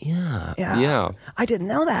 Yeah. Yeah. Yeah. I didn't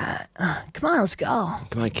know that. Come on, let's go.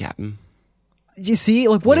 Come on, Captain. Did you see?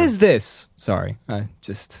 Like, what Yeah. is this? Sorry, I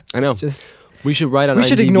know. Just We should write on We IMDb.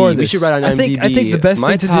 should ignore We this. should write on I IMDb. think the best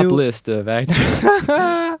my thing to top do- list of actors.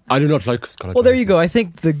 I do not like Scarlett well, there you Johansson. go. I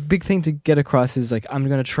think the big thing to get across is like I'm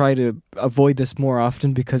gonna try to avoid this more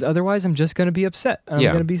often because otherwise I'm just gonna be upset. And Yeah.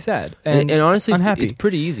 I'm gonna be sad And honestly, unhappy. it's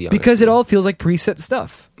pretty easy. Because it honestly. all feels like preset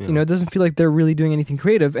stuff. Yeah. It doesn't feel like they're really doing anything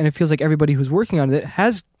creative, and it feels like everybody who's working on it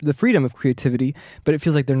has the freedom of creativity, but it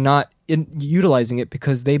feels like they're not utilizing it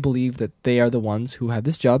because they believe that they are the ones who have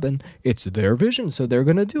this job and it's their vision, so they're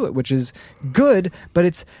going to do it, which is good, but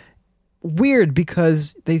it's weird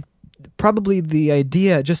because they probably the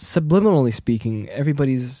idea, just subliminally speaking,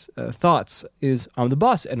 everybody's thoughts is I'm the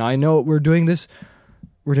boss and I know we're doing this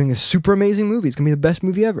super amazing movie. It's going to be the best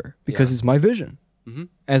movie ever because Yeah. it's my vision. Mhm.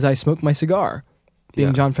 As I smoke my cigar, being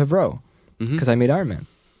Yeah. Jon Favreau, Mhm. because I made Iron Man.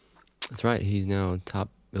 That's right. He's now top.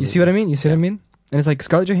 You see what I mean? You see Yeah. what I mean? And it's like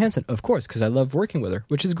Scarlett Johansson, of course, because I love working with her,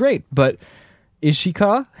 which is great. But is she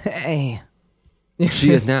Ka? Hey.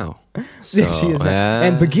 She is now. So, Yeah, she is now.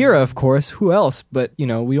 And Bagheera, of course. Who else? But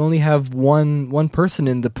we only have one person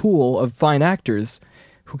in the pool of fine actors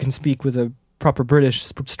who can speak with a proper British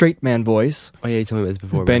straight man voice. Oh yeah, you told me this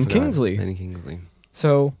before. Ben but I forgot. Kingsley. Ben Kingsley.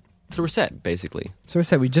 So So we're set, basically. I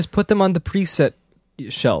said we just put them on the preset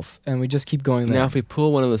shelf and we just keep going there. Now, if we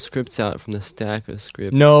pull one of the scripts out from the stack of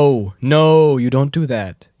scripts, No, you don't do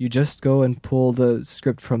that. You just go and pull the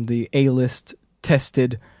script from the A-list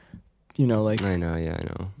tested, like I know. Yeah, I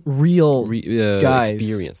know. real guys.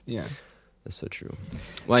 Experience. Yeah. That's so true.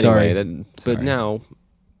 Well, Sorry. anyway, but Sorry. now,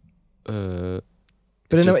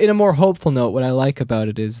 But in a more hopeful note, what I like about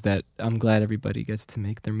it is that I'm glad everybody gets to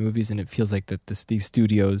make their movies, and it feels like that these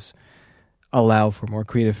studios allow for more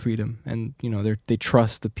creative freedom, and they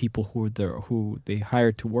trust the people who they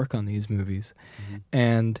hired to work on these movies.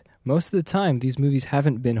 And most of the time, these movies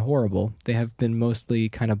haven't been horrible. They have been mostly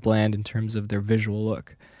kind of bland in terms of their visual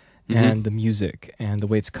look and the music and the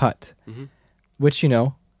way it's cut, which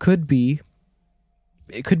could be.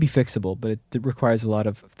 It could be fixable, but it requires a lot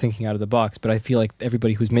of thinking out of the box. But I feel like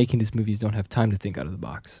everybody who's making these movies don't have time to think out of the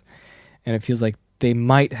box. And it feels like they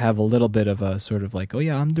might have a little bit of a sort of like, oh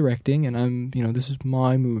yeah, I'm directing and I'm, this is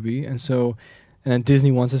my movie. And then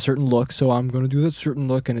Disney wants a certain look, so I'm going to do that certain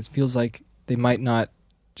look. And it feels like they might not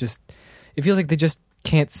it feels like they just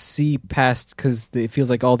can't see past, because it feels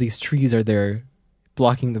like all these trees are there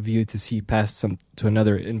blocking the view to see past to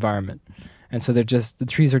another environment. And so the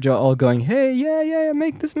trees are all going, hey, yeah,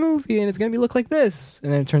 make this movie, and it's going to look like this.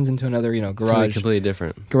 And then it turns into another, something garage completely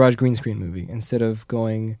different. Garage green screen movie. Instead of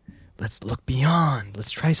going, let's look beyond,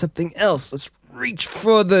 let's try something else, let's reach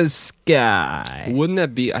for the sky. Wouldn't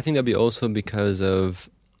that be? I think that'd be also because of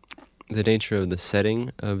the nature of the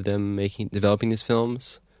setting of them developing these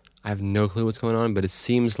films. I have no clue what's going on, but it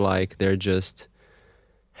seems like they're just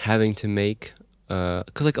having to make.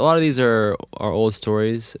 Because like a lot of these are old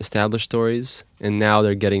stories, established stories, and now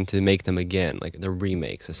they're getting to make them again, like they're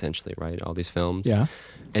remakes essentially, right? All these films, Yeah.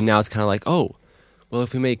 And now it's kind of like, oh, well,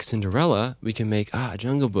 if we make Cinderella, we can make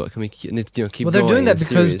Jungle Book, and keep. Well, they're going doing that in the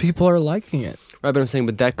because series. people are liking it. Right, but I'm saying,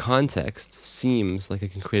 but that context seems like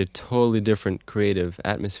it can create a totally different creative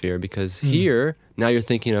atmosphere, because here now you're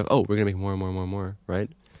thinking of, oh, we're gonna make more and more and more and more, right?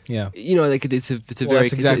 Yeah. Like it's a Well, very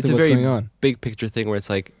that's exactly it's a what's very going on. big picture thing where it's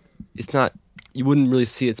like it's not. You wouldn't really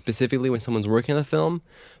see it specifically when someone's working on the film,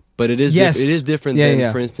 but it is Yes. it is different Yeah, than,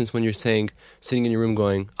 yeah. for instance, when you're sitting in your room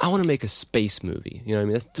going, I want to make a space movie. You know what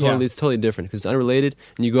I mean? It's totally different because it's unrelated,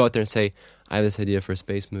 and you go out there and say, I have this idea for a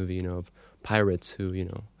space movie, of pirates who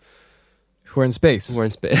Who are in space. who are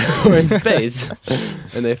in space, who are in space,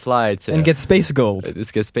 and they fly to And get space gold.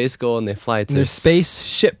 This gets space gold, and they fly to And there's space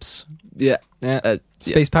ships. Yeah,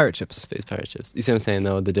 Space pirate ships. space pirate ships. You see what I'm saying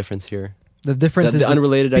though? The difference here. The difference The is that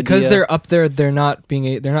unrelated because idea. they're up there, they're not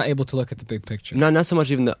able to look at the big picture. Not so much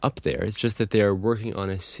even the up there. It's just that they are working on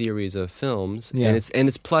a series of films, Yeah. and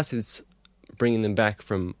it's bringing them back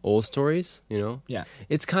from old stories. Yeah.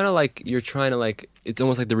 It's kind of like you're trying to it's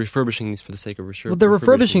almost like they're refurbishing these for the sake of Well, they're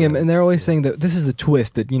refurbishing them, and they're always saying that this is the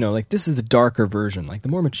twist, that this is the darker version, like the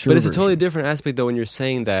more mature. But it's a version. totally different aspect though when you're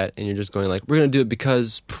saying that, and you're just going like, we're gonna do it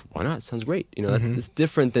because why not? It sounds great. It's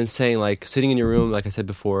different than saying like sitting in your room, like I said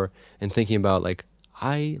before, and thinking about like,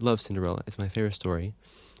 I love Cinderella. It's my favorite story.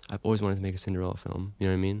 I've always wanted to make a Cinderella film. You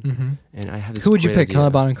know what I mean? Mhm. And I have this. Who would you great pick, idea.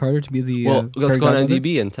 Helena Bonham Carter to be the? Well, let's fairy go on godmother?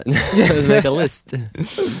 IMDb and make a list.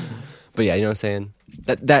 But yeah, you know what I'm saying?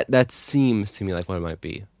 That seems to me like what it might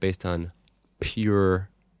be based on pure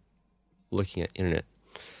looking at internet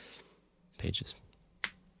pages.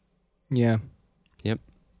 Yeah. Yep.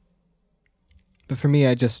 But for me,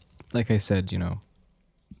 I just, like I said,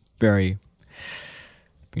 very,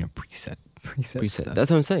 preset stuff.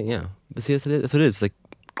 That's what I'm saying. Yeah. But see, that's what it is. It's like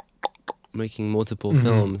making multiple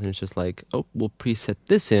films, and it's just like, oh, we'll preset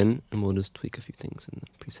this in, and we'll just tweak a few things and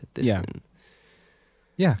preset this Yeah. in.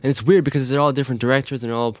 Yeah. And it's weird because they're all different directors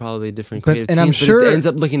and they're all probably different But- creative and teams, I'm but sure- it ends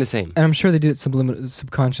up looking the same. And I'm sure they do it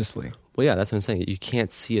subconsciously. Well, yeah, that's what I'm saying. You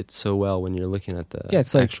can't see it so well when you're looking at the Yeah,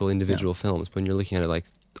 it's like- actual individual films. When you're looking at it like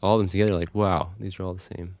all of them together, like, wow, these are all the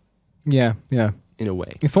same Yeah, yeah. in a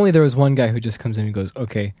way. If only there was one guy who just comes in and goes,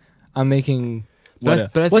 okay, I'm making...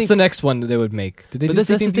 But I what's think- the next one that they would make? Did they But do that's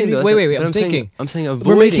the Sleeping thing, Beauty? though. Wait, But I'm thinking. I'm saying avoiding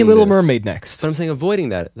We're making Little this. Mermaid next. But I'm saying avoiding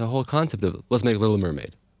that. The whole concept of let's make Little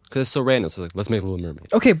Mermaid. Because it's so random. So it's like, let's make Little Mermaid.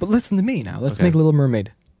 Okay, but listen to me now. Let's Okay. make Little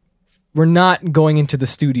Mermaid. We're not going into the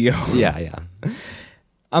studio. Yeah.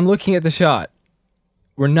 I'm looking at the shot.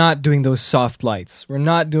 We're not doing those soft lights. We're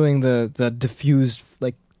not doing the diffused,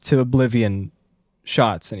 like, to oblivion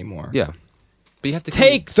shots anymore. Yeah. But you have to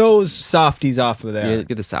Take those softies off of there.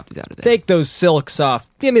 get the softies out of there. Take those silk soft.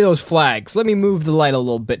 Give me those flags. Let me move the light a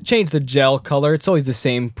little bit. Change the gel color. It's always the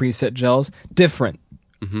same preset gels. Different.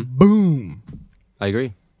 Mm-hmm. Boom. I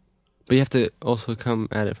agree. But you have to also come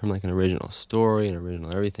at it from like an original story, an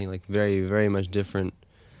original everything, like very, very much a different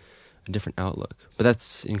outlook. But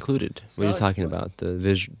that's included when you're talking about the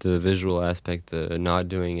visual aspect, the not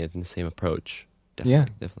doing it in the same approach.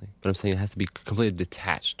 Definitely. But I'm saying it has to be completely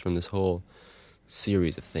detached from this whole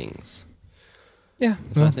series of things. Yeah.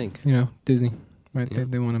 That's what I think. Disney. Right? Yeah.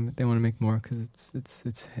 They want to make more because it's They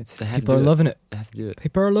have to people are do it. loving it. They have to do it.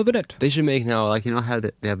 People are loving it. They should make now, like, you know how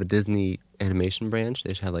they have a Disney animation branch?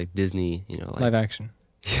 They should have, like, Disney, you know, like... Live action.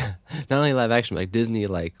 Yeah. Not only live action, but like Disney,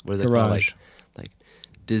 like, what is it called? Garage. Like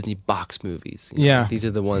Disney box movies. You know? Yeah. These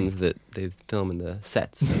are the ones that they film in the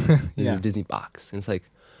sets. Yeah. Disney box. And it's like,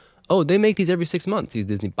 oh, they make these every 6 months, these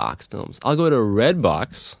Disney box films. I'll go to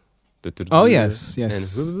Redbox. Oh, yes.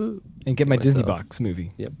 And get my Get Disney myself. box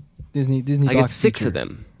movie. Yep. Disney I box get 6 feature. of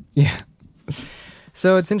them. Yeah.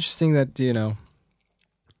 So it's interesting that,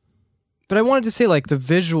 but I wanted to say, like, the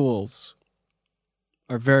visuals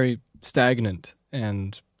are very stagnant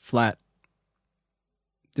and flat,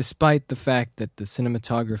 despite the fact that the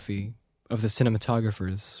cinematography of the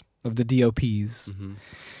cinematographers, of the DOPs,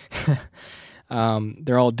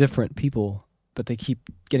 they're all different people, but they keep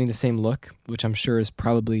getting the same look, which I'm sure is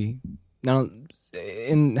probably not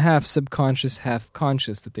in half subconscious, half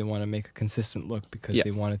conscious, that they want to make a consistent look because Yeah.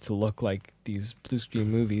 they want it to look like these blue screen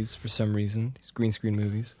movies for some reason, these green screen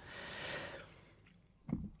movies.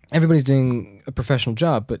 Everybody's doing a professional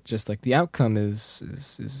job, but just like the outcome is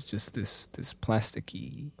just this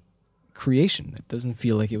plasticky creation that doesn't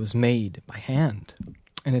feel like it was made by hand,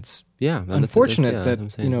 and it's Yeah. unfortunate that that's what I'm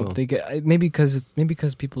saying as well. they get maybe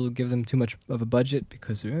because people give them too much of a budget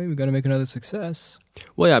because we got to make another success,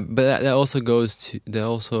 Well, yeah, but that also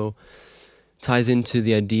ties into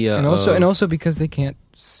the idea and of... also because they can't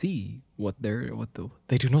see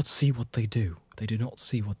they do not see what they do. They do not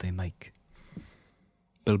see what they make.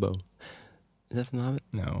 Bilbo. Is that from The Hobbit?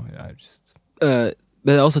 No, I just But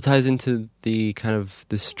it also ties into the kind of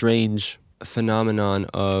the strange phenomenon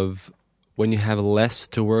of when you have less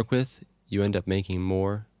to work with, you end up making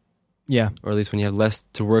more. yeah. Or at least when you have less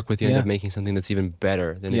to work with, you end Yeah. up making something that's even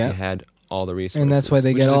better than Yeah. if you had all the resources. And that's why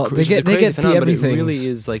they Which get is a all- cr- they which is a get- they crazy get the phenomenon, but it everythings. really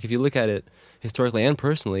is, like, if you look at it historically and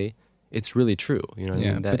personally, it's really true. You know what I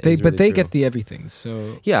Yeah, mean? but That they is really true. get the everything.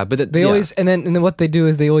 So Yeah, but they always and then what they do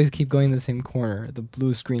is they always keep going to the same corner, the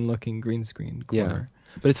blue screen looking green screen corner.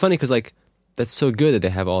 But it's funny because, like, that's so good that they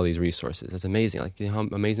have all these resources. That's amazing. Like, you know how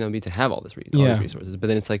amazing that would be to have all these resources. But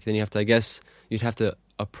then it's like, then you have to, I guess, you'd have to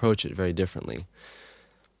approach it very differently.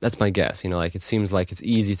 That's my guess. You know, like, it seems like it's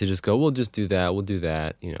easy to just go, we'll just do that, we'll do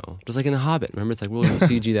that. You know, just like in The Hobbit. Remember, it's like we'll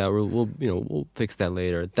CG that, we'll fix that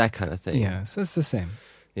later. That kind of thing. Yeah, so it's the same.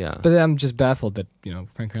 Yeah. But I'm just baffled that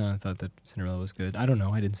Frank Carolina thought that Cinderella was good. I don't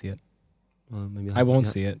know. I didn't see it. Well, maybe I won't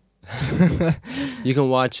see it. You can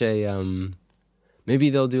watch a. Maybe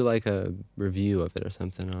they'll do like a review of it or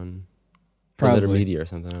something on Better Probably. Media or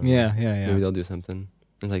something. I don't know. Yeah. Maybe they'll do something.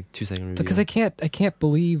 It's like 2-second review. Because I can't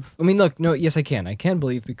believe. I mean, look, no, yes, I can. I can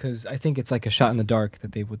believe because I think it's like a shot in the dark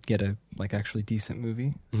that they would get a like actually decent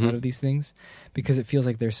movie Mhm. out of these things, because it feels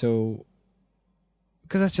like they're so.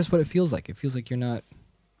 Because that's just what it feels like. It feels like you're not.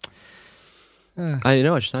 I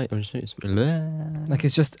know. I'm just Like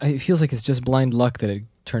it's just. It feels like it's just blind luck that it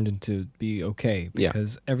turned into be okay. Yeah.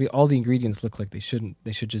 Because all the ingredients look like they shouldn't.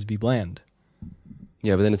 They should just be bland.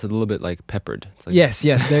 Yeah, but then it's a little bit like peppered. It's like Yes.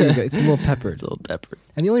 There you go. It's a little peppered. a little peppered.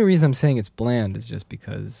 And the only reason I'm saying it's bland is just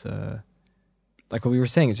because, like what we were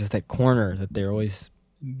saying, it's just that corner that they're always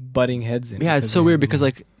butting heads in. Yeah, it's because so they- weird because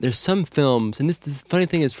like there's some films, and this funny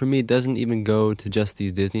thing is for me, it doesn't even go to just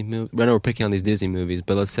these Disney movies. I know we're picking on these Disney movies,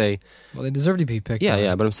 but let's say Well, they deserve to be picked. yeah, on.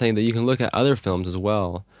 yeah. But I'm saying that you can look at other films as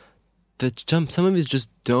well. That some movies just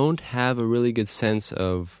don't have a really good sense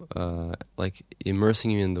of like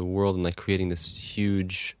immersing you in the world and like creating this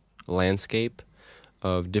huge landscape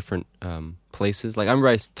of different places. Like I remember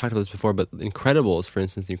I talked about this before, but Incredibles, for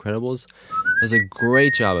instance, The Incredibles does a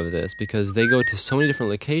great job of this because they go to so many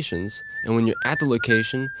different locations, and when you're at the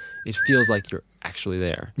location, it feels like you're actually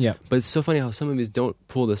there. Yeah. But it's so funny how some movies don't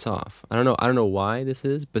pull this off. I don't know why this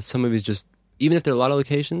is, but some movies just, even if there are a lot of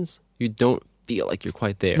locations, you don't feel like you're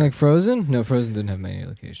quite there. Like Frozen? No, Frozen didn't have many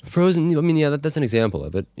locations. Frozen, I mean, yeah, that's an example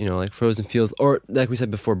of it. You know, like Frozen feels, or like we said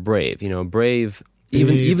before, Brave. You know, Brave,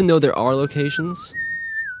 even though there are locations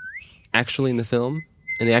actually in the film,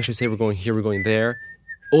 and they actually say we're going here, we're going there,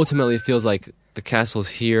 ultimately it feels like the castle's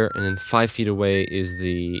here, and then 5 feet away is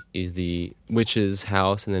the witch's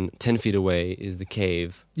house, and then 10 feet away is the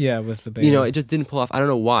cave. Yeah, with the baby. You know, it just didn't pull off. I don't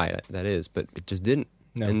know why that is, but it just didn't.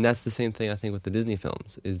 No. And that's the same thing I think with the Disney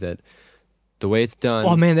films, is that the way it's done.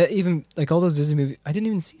 Oh man, that even like all those Disney movies, I didn't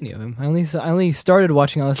even see any of them. I only started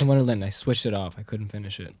watching Alice in Wonderland and I switched it off. I couldn't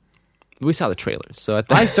finish it. We saw the trailers, so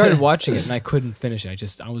I started watching it and I couldn't finish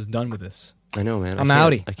it. I was done with this. I know, man. I'm I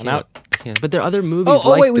outie. can't. I'm out. I can't. But there are other movies. Oh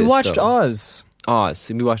like wait, we this, watched though. Oz.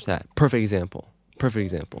 Oz. We watched that. Perfect example.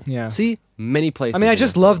 Yeah. See, many places. I mean, I in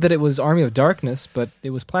just that loved that it was Army of Darkness, but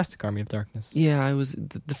it was plastic Army of Darkness. film. Yeah, I was.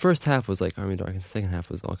 The first half was like Army of Darkness. The second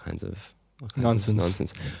half was all kinds of all kinds of Nonsense.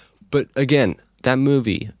 nonsense. But again, that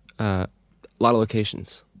movie, a lot of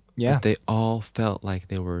locations. Yeah. But they all felt like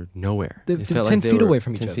they were nowhere. They're It felt 10 like they feet were away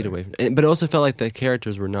from each 10 feet other. away. But it also felt like the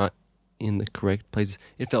characters were not in the correct places.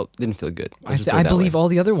 Didn't feel good. I believe all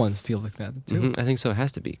the other ones feel like that too. I think so. It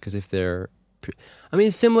has to be because if they're, I mean,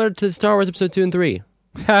 it's similar to Star Wars Episode 2 and 3.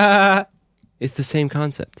 It's the same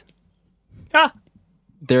concept. Ah.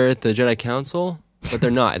 They're at the Jedi Council, but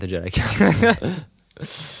they're not at the Jedi Council.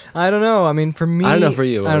 I don't know. I mean, for me, I don't know for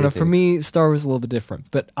you. I don't know. For me, Star Wars is a little bit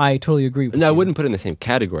different, but I totally agree with No, I you. wouldn't put it in the same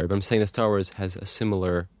category, but I'm saying that Star Wars has a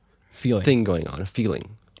similar feeling. thing going on, a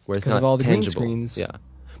feeling, where it's 'Cause not of all the green tangible. screens. Yeah.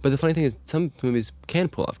 But the funny thing is, some movies can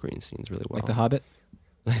pull off green scenes really well. Like The Hobbit.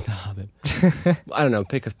 Like The Hobbit. I don't know.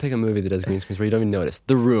 Pick a movie that does green screens where you don't even notice.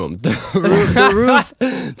 The Room.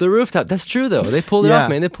 The rooftop. That's true though. They pulled it Yeah. off,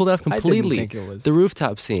 man. They pulled it off I didn't completely. think it was. The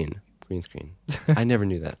rooftop scene, green screen. I never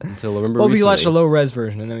knew that until remember. Well, we recently. watched the low res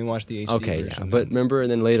version and then we watched the HD Okay, version. yeah. But remember, and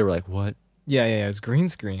then later we're like, what? yeah, it's green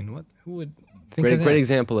screen. What? Who would think Great, of that? great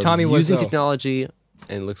example of Tommy using Wiseau. technology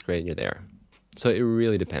and it looks great and you're there. So it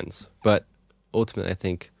really depends. But ultimately, I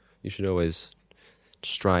think you should always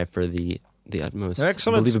strive for the utmost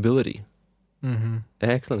Excellence. believability. Mm-hmm.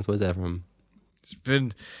 Excellence. What's that from? It's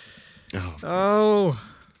been Oh,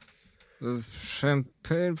 the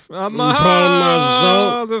champagne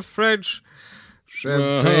Parmesan. the French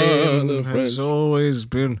champagne the French. has always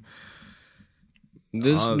been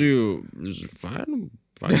this Uh, new fine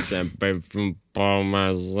champagne from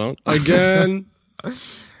Parmesan again.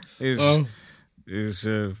 is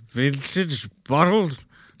vintage bottled.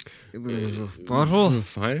 It was a bottle.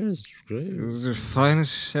 Finest, great. It was the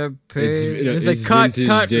finest champagne. It's a cut.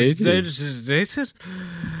 dated. It's dated.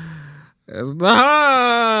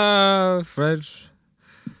 French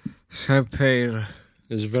champagne.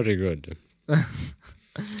 It's very good.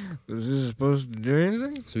 Is this supposed to do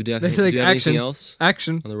anything? So do you have, They do feel like you have anything action. else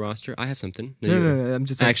Action. on the roster? I have something. No, I'm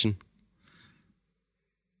just Action.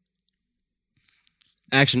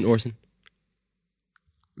 Action, Orson.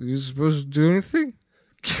 Is this supposed to do anything?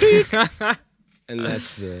 And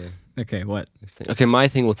that's the Okay, what? thing. Okay, my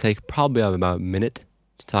thing will take probably about a minute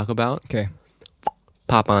to talk about. Okay.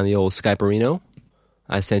 Pop on the old Skyperino.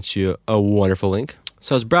 I sent you a wonderful link.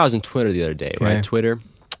 So I was browsing Twitter the other day, Okay. right? Twitter,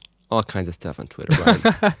 all kinds of stuff on Twitter,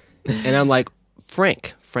 right? And I'm like,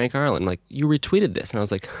 Frank Ireland, like, you retweeted this. And I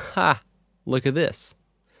was like, ha, look at this.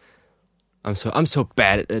 I'm so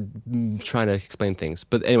bad at trying to explain things.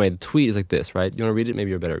 But anyway, the tweet is like this, right? You want to read it? Maybe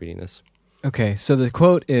you're better at reading this. Okay, so the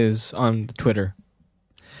quote is on Twitter.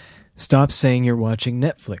 Stop saying you're watching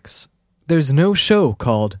Netflix. There's no show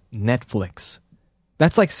called Netflix.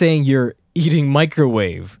 That's like saying you're eating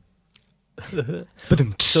microwave.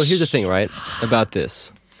 So here's the thing, right? About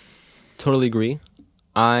this. Totally agree.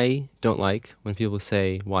 I don't like when people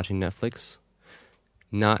say watching Netflix.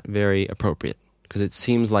 Not very appropriate. Because it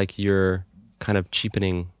seems like you're kind of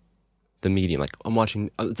cheapening the medium. Like, I'm watching...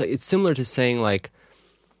 It's similar to saying, like...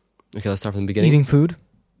 Okay, let's start from the beginning. Eating food?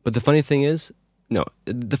 But the funny thing is... No,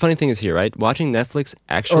 the funny thing is here, right? Watching Netflix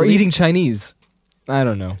actually... Or eating Chinese? I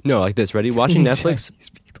don't know. No, like this. Ready? Watching Eating Netflix... Chinese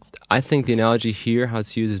people. I think the analogy here, how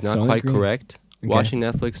it's used, is not Soylent quite Green? correct. Okay. Watching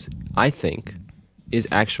Netflix, I think, is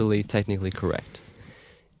actually technically correct.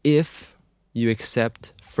 If you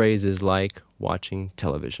accept phrases like watching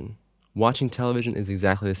television. Watching television is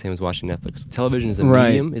exactly the same as watching Netflix. Television is a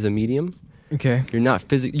Right. medium. Okay. You're not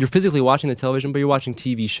you're physically watching the television, but you're watching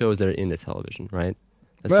TV shows that are in the television, right?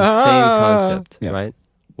 That's the same concept, Yeah. right?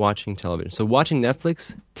 Watching television. So watching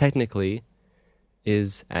Netflix technically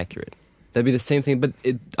is accurate. That'd be the same thing, but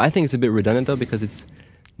I think it's a bit redundant though because it's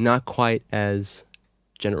not quite as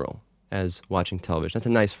general as watching television. That's a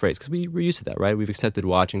nice phrase because we're used to that, right? We've accepted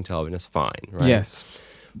watching television as fine, right? Yes.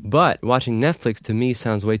 But watching Netflix to me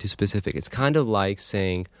sounds way too specific. It's kind of like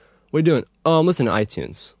saying, "What are you doing?" "Oh, I'm listening to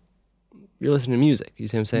iTunes." You're listening to music. You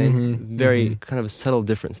see what I'm saying? Mhm, Very kind of a subtle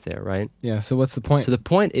difference there, right? Yeah, so what's the point? So the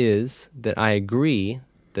point is that I agree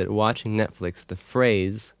that watching Netflix, the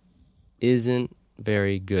phrase, isn't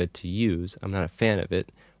very good to use. I'm not a fan of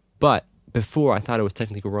it. But before I thought it was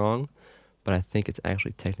technically wrong, but I think it's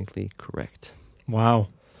actually technically correct. Wow.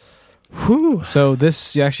 Whew. So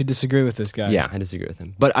this, you actually disagree with this guy? Yeah, I disagree with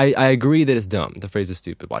him. But I agree that it's dumb. The phrase is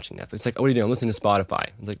stupid, watching Netflix. It's like, what are you doing? I'm listening to Spotify.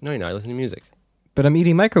 It's like, no, you're not. You're listening to music. But I'm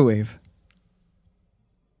eating microwave.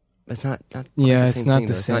 It's not quite Yeah, the it's same not thing,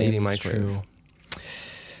 the though. same. It's not eating It's microwave. true.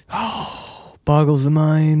 Oh, boggles the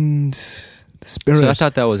mind. The spirit. So I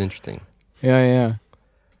thought that was interesting. yeah.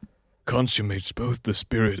 Consummates both the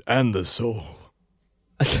spirit and the soul.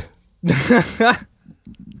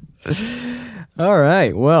 All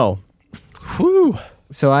right. Well, Whew.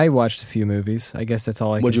 so I watched a few movies. I guess that's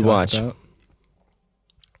all I What'd can you talk watch? about.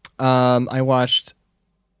 I watched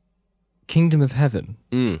Kingdom of Heaven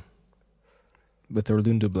with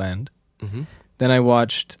Orlando Bland. Mm-hmm. Then I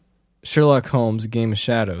watched Sherlock Holmes: Game of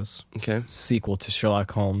Shadows, Okay. sequel to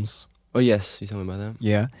Sherlock Holmes. Oh yes, you told me about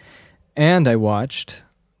Yeah. And I watched...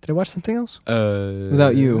 Did I watch something else? that.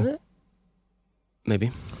 Without You.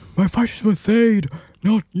 Maybe. My fight is with Thade,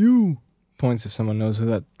 not you. Points if someone knows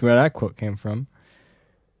where that quote came from.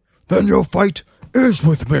 Then your fight is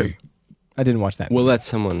with me. I didn't watch that. We'll let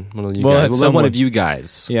someone, one of you We'll guys, let we'll let one someone. of you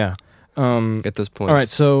guys Yeah. get those points. All right,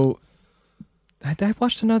 so... I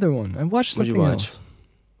watched another one. I watched What'd something you watch? else.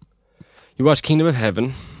 You watched Kingdom of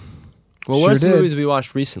Heaven. Well, Sure what are some did. movies we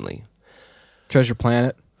watched recently? Treasure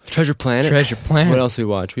Planet. Treasure Planet. Treasure Planet. What else did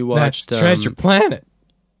we watch? We watched That's Treasure Planet.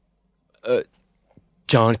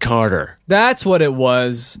 John Carter. That's what it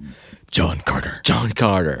was. John Carter. John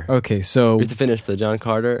Carter. Okay, so... We have to finish the John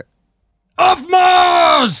Carter. Of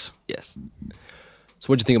Mars! Yes. So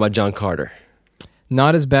what'd you think about John Carter?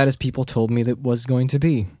 Not as bad as people told me that was going to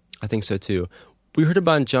be. I think so too. We heard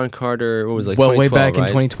about John Carter, what was it, like Well, way 2012, back in right?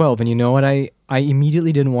 2012. And you know what? I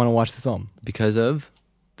immediately didn't want to watch the film. Because of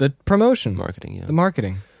The promotion. marketing, yeah. The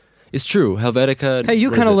marketing. It's true. Helvetica. Hey, you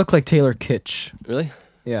what kind is of it? look like Taylor Kitsch. Really?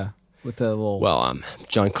 Yeah. With the little... Well, I'm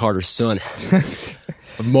John Carter's son.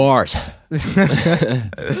 Of Mars. All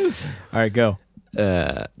right, go.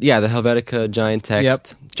 Yeah, the Helvetica giant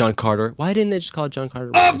text. John Carter. Why didn't they just call it John Carter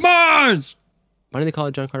Mars? Of Mars! Why didn't they call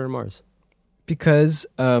it John Carter Mars? Because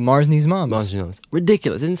Mars needs moms. Mars, you know, it's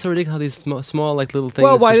ridiculous. Isn't it so ridiculous how these small like little things?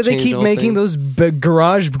 Well, why do just they change keep the whole making thing? those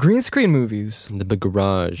garage green screen movies? The big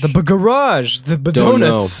garage. The garage, the Don't know.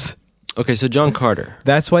 donuts. Okay, so John Carter.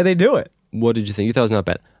 That's why they do it. What did you think? You thought it was not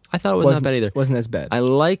bad. I thought it was not bad either. Wasn't as bad. I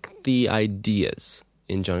like the ideas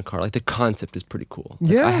in John Carter. Like the concept is pretty cool.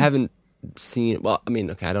 Like, Yeah. I haven't seen. Well, I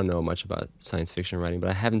mean, okay, I don't know much about science fiction writing, but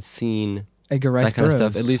I haven't seen Edgar Rice that kind of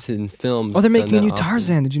Burroughs. stuff. At least in films. Oh, they're making a done new that often.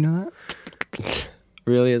 Tarzan. Did you know that?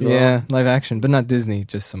 Really, as well. Yeah, live action, but not Disney,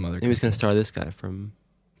 just some other. Maybe it's gonna star this guy from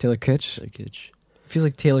Taylor Kitsch. The Kitsch. Feels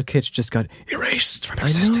like Taylor Kitsch just got erased from I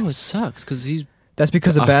existence. know it sucks because he's That's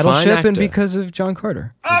because of A fine Battleship and actor. because of John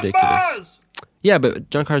Carter. ridiculous. Yeah, but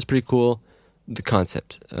John Carter's pretty cool. The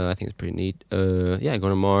concept, I think, is pretty neat. Yeah,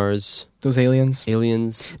 going to Mars, Those aliens.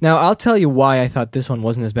 aliens. Now, I'll tell you why I thought this one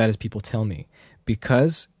wasn't as bad as people tell me.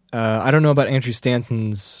 Because I don't know about Andrew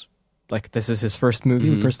Stanton's, like, this is his first movie,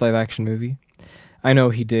 Mhm. first live action movie. I know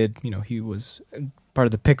he did, he was part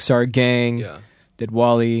of the Pixar gang, Yeah, did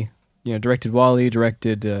WALL-E, directed WALL-E,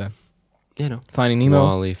 directed yeah, no. Finding Nemo,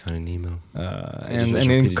 Wall-E, Finding Nemo. and just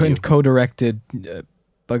repeated you. co-directed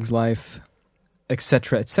Bug's Life,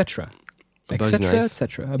 etc., etc. A Bug's etc., Knife.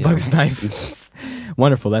 etc. A Yeah. Bug's Knife.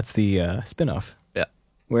 Wonderful. That's the spin-off. Yeah.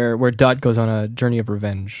 Where Dot goes on a journey of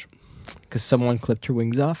revenge because someone clipped her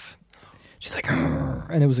wings off. She's like, "Arr,"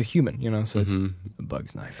 and it was a human, so it's Mhm. a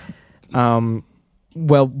Bug's Knife.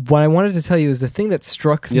 Well, what I wanted to tell you is the thing that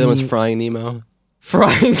struck The other me. one's Frying Nemo.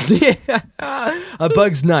 Frying a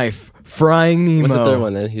Bug's Knife. Frying Nemo. What's the third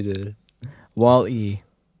one that he did? Wall-E.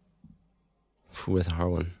 Ooh, that's a hard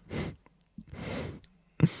one.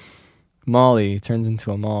 Molly turns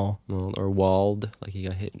into a mall. Well, or Walled, like he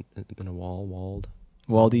got hit in a wall. Walled.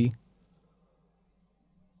 Waldy.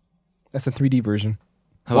 That's the 3D version.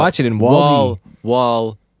 How about Watch it in Wall-E.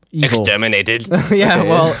 Wall. Evil. Exterminated. Yeah, Okay.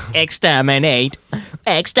 well, Exterminate.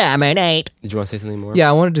 Exterminate. Did you want to say something more? yeah,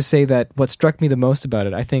 I wanted to say that what struck me the most about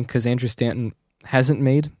it, I think, because Andrew Stanton hasn't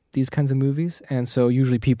made these kinds of movies, and so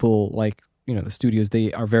usually people like, the studios,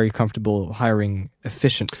 they are very comfortable hiring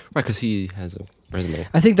efficient. Right, because he has a resume.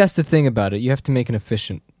 I think that's the thing about it. You have to make an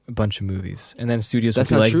efficient bunch of movies, and then studios That's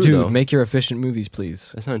will be not like, true, dude, though. make your efficient movies,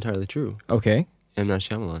 please. That's not entirely true. Okay. M. Night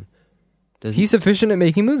Shyamalan. Doesn't, He's efficient at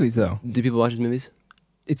making movies, though. do people watch his movies?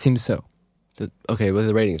 It seems so. Okay, well,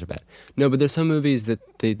 the ratings are bad. No, but there's some movies that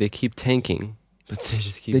they keep tanking, but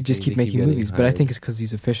they just keep making getting movies, but I hired. think it's because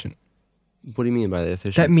he's efficient. What do you mean by the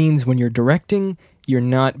efficient? That means when you're directing, you're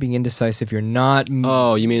not being indecisive. You're not.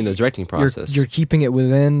 Oh, you mean the directing you're, process? you're keeping it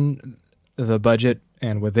within the budget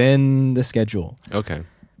and within the schedule. Okay.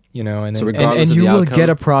 And So then, regardless and of you the will outcome? get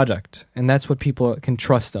a product, and that's what people can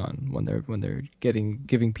trust on when they're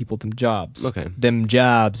giving people them jobs. Okay. Them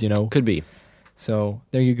jobs, Could be. So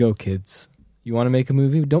there you go, kids. You want to make a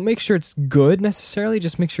movie? Don't make sure it's good necessarily.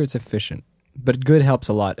 Just make sure it's efficient. But good helps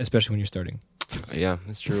a lot, especially when you're starting. Yeah,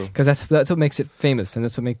 that's true. Because that's what makes it famous, and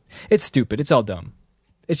that's what it's stupid. It's all dumb.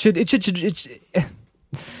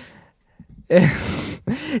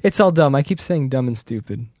 It's all dumb. I keep saying dumb and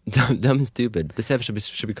stupid. Dumb and stupid. This episode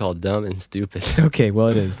should be called Dumb and Stupid. Okay, well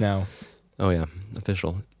it is now. Oh yeah,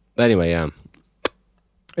 official. But anyway, yeah.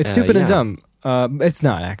 It's stupid and yeah. dumb. It's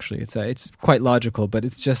not actually. It's quite logical, but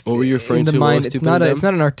it's just What were you referring in the to? What mind. was It's stupid not. of It's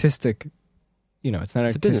them? not an artistic. It's not an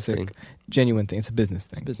It's a business artistic, thing. genuine thing. It's a business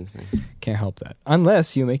thing. Business thing. Can't help that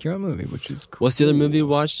unless you make your own movie, which is cool. What's the other movie you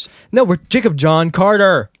watched? No, we're Jacob John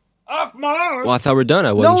Carter. Well, I thought we're done.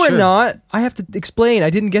 I wasn't No, sure. we're not. I have to explain. I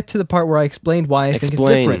didn't get to the part where I explained why I think it's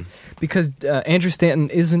Explain. different. Because Andrew Stanton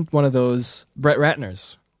isn't one of those Brett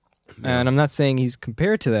Ratners. And I'm not saying he's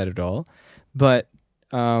compared to that at all. But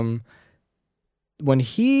when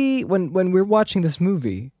we're watching this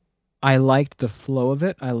movie, I liked the flow of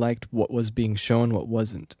it. I liked what was being shown, what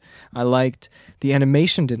wasn't. I liked the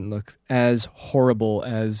animation didn't look as horrible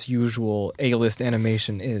as usual A-list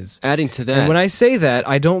animation is. Adding to that, And when I say that,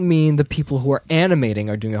 I don't mean the people who are animating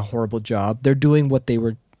are doing a horrible job. They're doing what they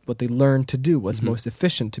learned to do, what's most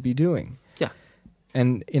efficient to be doing. Yeah.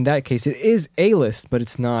 And in that case, it is A-list, but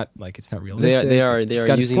it's not realistic. they are It's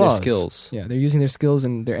got using flaws. their skills. Yeah, they're using their skills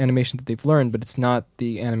and their animation that they've learned, but it's not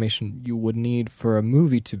the animation you would need for a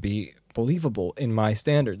movie to be believable in my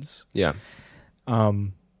standards. Yeah,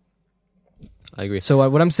 Um, I agree. so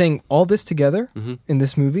what I'm saying, all this together Mhm. in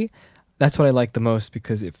this movie, that's what I liked the most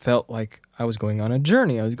because it felt like I was going on a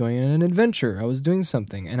journey. I was going on an adventure. I was doing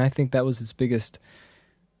something. And I think that was its biggest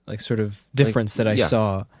sort of difference that I yeah.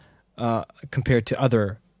 saw compared to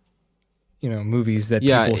other movies that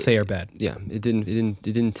Yeah, people say are bad. Yeah, it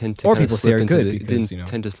didn't tend to Or kinda people say slip are into good the, because, it didn't you know.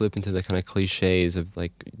 tend to slip into the kind of cliches of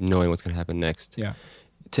like knowing what's going to happen next. Yeah.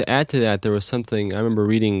 To add to that, there was something I remember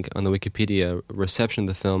reading on the Wikipedia reception of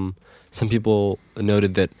the film. Some people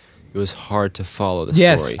noted that it was hard to follow the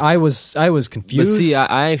Yes, story. I was confused. But see,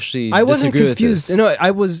 I actually I wasn't disagree confused. with this.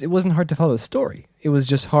 No, it wasn't hard to follow the story. It was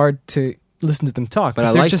just hard to listen to them talk. But 'cause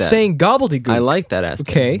I they're like just that. saying gobbledygook. I like that aspect.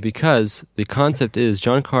 Okay. Because the concept is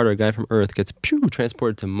John Carter, a guy from Earth, gets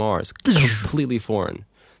transported to Mars, completely foreign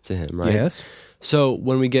to him, right? Yes. So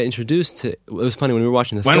when we get introduced to, it was funny when we were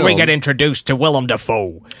watching the When film. we get introduced to Willem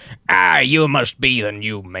Dafoe, you must be the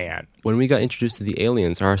new man. When we got introduced to the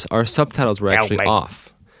aliens, our subtitles were Help actually me. off.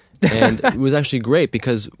 And it was actually great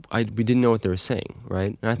because we didn't know what they were saying,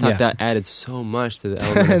 right? And I thought Yeah. that added so much to the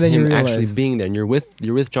element of Then you him actually realize. being there. And you're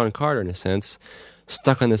with John Carter in a sense,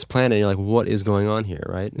 stuck on this planet. And you're like, what is going on here,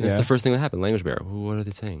 right? And that's Yeah. the first thing that happened. Language barrier. What are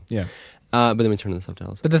they saying? Yeah. But then we turn to the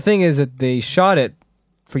subtitles. But the thing is that they shot it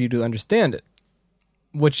for you to understand it.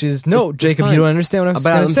 Which is, no, It's Jacob, fine. you don't understand what I'm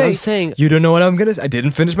But going to say. I'm saying, You don't know what I'm going to say. I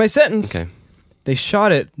didn't finish my sentence. okay, They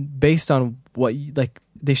shot it based on what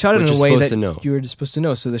they shot it What in a you're way supposed that to know. you were supposed to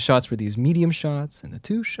know. So the shots were these medium shots and the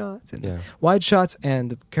two shots and Yeah. the wide shots and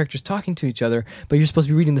the characters talking to each other, but you're supposed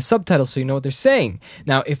to be reading the subtitles so you know what they're saying.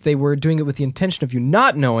 Now, if they were doing it with the intention of you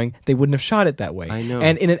not knowing, they wouldn't have shot it that way. I know.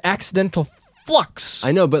 And in an accidental flux,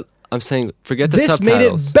 I know, but I'm saying, forget the this made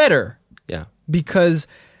subtitles. it better Yeah. because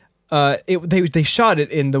they shot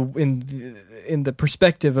it in the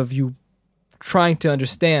perspective of you trying to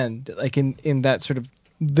understand, like in that sort of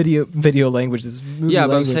video language. This movie Yeah,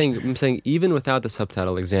 but language. I'm saying even without the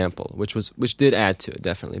subtitle example, which did add to it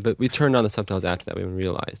definitely, but we turned on the subtitles after that. We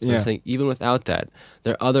realized. Yeah. I'm saying even without that,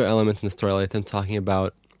 there are other elements in the story, like them talking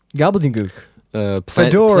about Gobbledygook.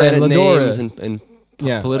 Fedora and Ladora. names and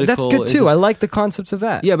Yeah, political. that's good it's too. just- I like the concepts of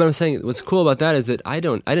that. Yeah, but I'm saying what's cool about that is that I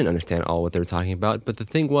didn't understand all what they were talking about. But the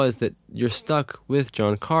thing was that you're stuck with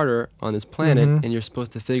John Carter on this planet, Mhm. and you're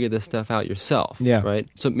supposed to figure this stuff out yourself. Yeah. Right.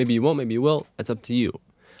 So maybe you won't, maybe you will. That's up to you.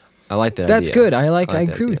 I like that. That's idea. good. I like agree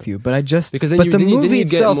that with idea. you, but I just Because then but you- the then you movie get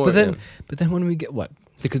itself. more- but then yeah. but then when we get what?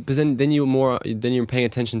 Because then you're paying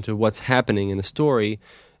attention to what's happening in the story,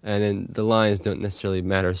 and then the lines don't necessarily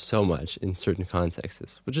matter so much in certain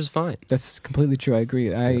contexts, which is fine That's completely true. I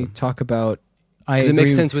agree. I talk about. I because it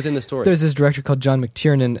makes agree- sense within the story. There's this director called John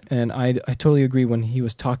McTiernan, and I totally agree when he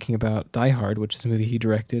was talking about Die Hard, which is a movie he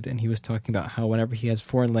directed, and he was talking about how whenever he has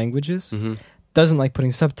foreign languages, Mhm. doesn't like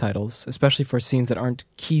putting subtitles, especially for scenes that aren't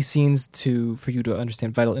key scenes for you to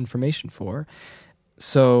understand vital information for.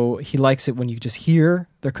 So he likes it when you just hear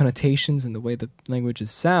their connotations and the way the languages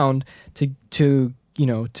sound to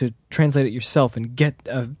translate it yourself and get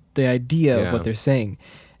the idea of Yeah. what they're saying.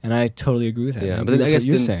 And I totally agree with that. Yeah, I but agree then I with guess what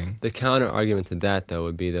you're then saying. the counter argument to that though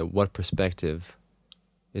would be that what perspective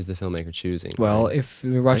is the filmmaker choosing? Well, right? if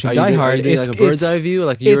we're watching Like, Die are you Hard, doing it's, like a bird's it's- eye view,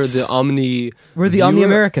 like you're it's- the omni. we're the viewer?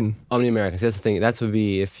 omni-American. Omni-Americans. That's the thing. That would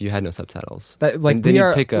be if you had no subtitles. That like And then we you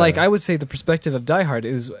are pick a- like I would say the perspective of Die Hard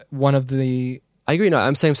is one of I agree. No,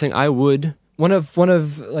 I'm saying I would. one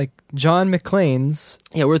of like John McClane's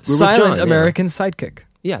Yeah, we're with silent John, yeah. American sidekick.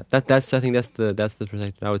 Yeah, that's I think that's the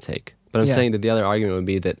perspective I would take. But I'm Yeah. saying that the other argument would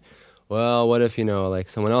be that, well, what if like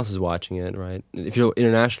someone else is watching it, right? If you're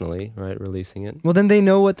internationally, right, releasing it. Well, then they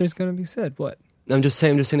know what there's going to be said. What? I'm just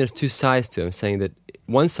saying there's two sides to it. I'm saying that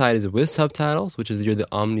one side is with subtitles, which is you're the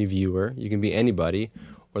omni viewer. You can be anybody.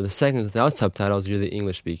 Or the second is without subtitles, you're the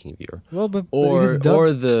English speaking viewer. Well, but Or it's dubbed.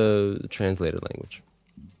 or the translated language.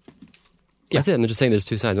 That's it. I'm just saying there's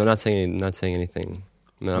two sides. I'm not saying anything.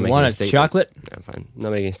 I'm not making Want a a statement. chocolate? Yeah, fine. I'm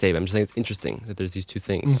not making a statement. I'm just saying it's interesting that there's these two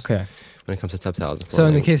things Okay. when it comes to subtitles. And So foreign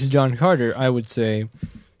in the language. case of John Carter, I would say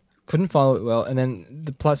couldn't follow it well, and then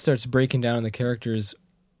the plot starts breaking down, and the characters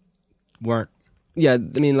weren't. Yeah,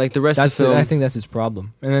 I mean, like the rest That's of the film. I think that's its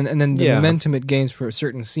problem. And then the Yeah. momentum it gains for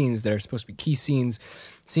certain scenes that are supposed to be key scenes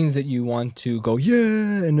that you want to go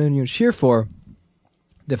yeah, and then you cheer for.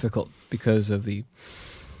 Difficult because of the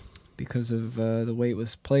way it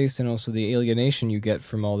was placed, and also the alienation you get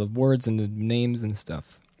from all the words and the names and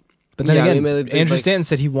stuff. But then Yeah, I again, mean, they- Andrew like- Stanton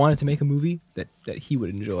said he wanted to make a movie that he would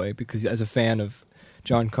enjoy because as a fan of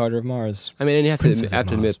John Carter of Mars. I mean, and you have Princess to of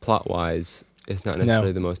Mars. admit, plot-wise, it's not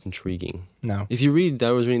necessarily the most intriguing. No. If you read, I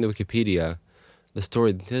was reading the Wikipedia, the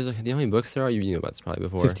story. There's like, do you know how many books there are? You know about this probably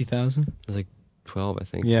before. 50,000? There's like 12, I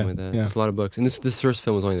think, Yeah, something like that. yeah. There's a lot of books, and this first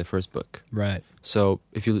film was only the first book. Right. So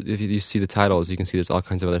if you see the titles, you can see there's all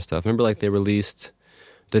kinds of other stuff. Remember, like they released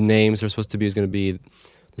the names they're supposed to be is going to be.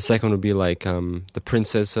 The second one would be like the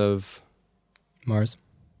princess of Mars.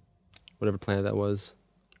 whatever planet that was.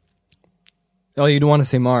 Oh, you don't want to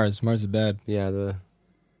say Mars. Mars is bad. Yeah, the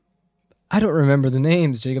I don't remember the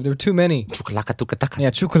names, Jacob. There were too many. Chukalaka Tukataka. Yeah,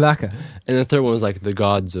 Chukalaka. And the third one was like the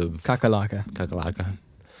gods of Kakalaka. Kakalaka.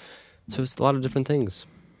 So it's a lot of different things.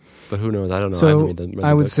 But who knows? I don't know. I haven't So read the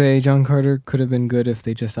I would books. say John Carter could have been good if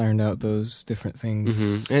they just ironed out those different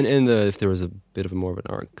things. And if there was a bit of more of an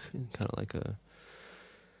arc, kind of like it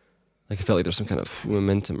felt like there's some kind of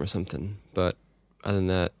momentum or something. But other than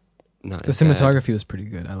that, not The as bad. cinematography was pretty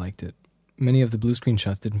good. I liked it. Many of the blue screen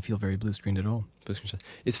shots didn't feel very blue screened at all.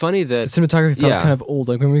 It's funny The that cinematography felt yeah. kind of old.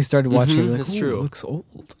 Like when we started watching it, we were like, that's "Ooh, true. it looks old.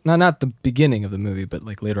 Not the beginning of the movie, but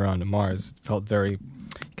like later on to Mars, it felt very.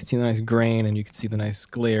 You could see the nice grain and you could see the nice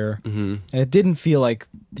glare, and it didn't feel like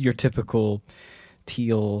your typical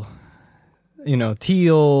teal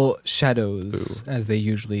shadows as they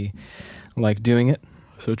usually like doing it.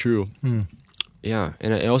 so true. Yeah,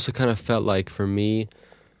 and it also kind of felt like for me,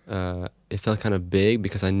 it felt kind of big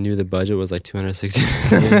because I knew the budget was like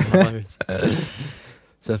 $260 million.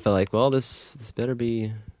 So I felt like, well, this better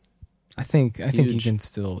be. I think you Huge. can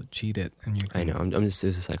still cheat it, and you. Can, I know. I'm just.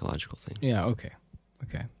 It's a psychological thing. Yeah. Okay.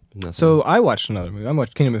 Nothing. So I watched another movie. I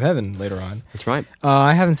watched Kingdom of Heaven later on. that's right.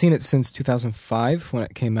 I haven't seen it since 2005 when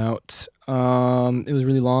it came out. It was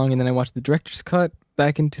really long, and then I watched the director's cut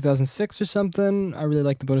back in 2006 or something. I really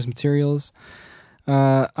liked the bonus materials.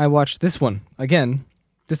 I watched this one again,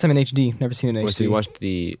 this time in HD. Never seen it in Wait, HD. so you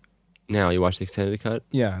watched the extended cut?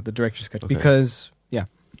 Yeah, the director's cut. Okay. Because, yeah,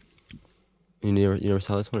 You never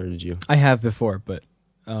saw this one, or did you? I have before, but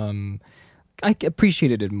I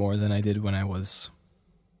appreciated it more than I did when I was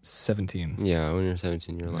 17. Yeah, when you're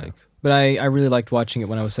 17, you're like. But I really liked watching it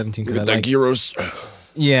when I was 17 because I liked. Gyros.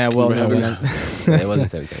 Yeah, well, no, when I- It wasn't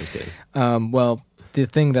 17. I was kidding. well, the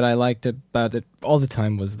thing that I liked about it all the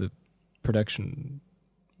time was the production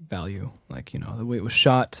value. Like, the way it was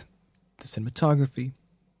shot, the cinematography.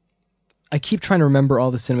 I keep trying to remember all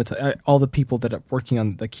the people that are working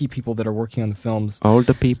on the key people that are working on the films. All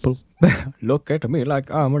the people. Look at me like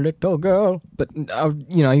I'm a little girl. But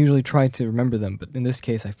I usually try to remember them. But in this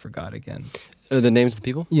case, I forgot again. The names of the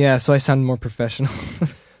people. Yeah, so I sound more professional.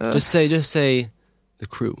 Just say the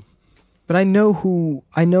crew. But I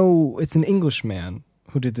know it's an Englishman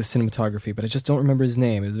who did the cinematography, but I just don't remember his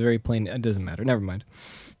name. It was very plain. It doesn't matter. Never mind.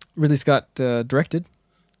 Ridley Scott directed,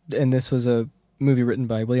 and this was a movie written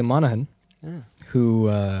by William Monahan, who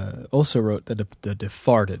also wrote The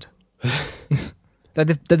Departed.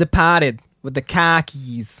 The Departed with the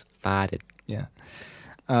khakis. Farted. Yeah.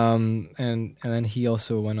 And then he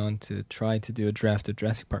also went on to try to do a draft of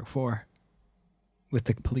Jurassic Park 4 with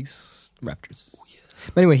the police raptors.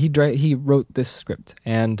 But anyway, he wrote this script,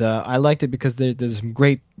 and I liked it because there's some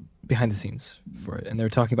great behind the scenes for it, and they were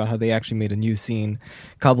talking about how they actually made a new scene,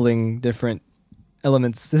 cobbling different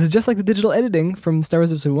elements. This is just like the digital editing from Star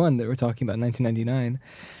Wars Episode 1 that we're talking about in 1999.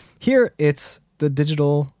 Here, it's the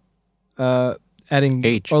digital adding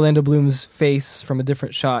H. Orlando Bloom's face from a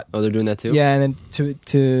different shot. Oh, they're doing that too. Yeah, and then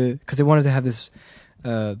to because they wanted to have this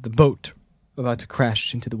the boat about to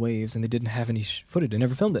crash into the waves, and they didn't have any footage. They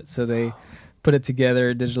never filmed it, so they put it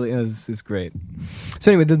together digitally. It's great.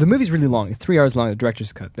 So anyway, the movie's really long. It's 3 hours long. The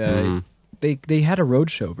director's cut. They had a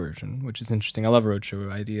roadshow version, which is interesting. I love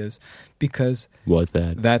roadshow ideas because What's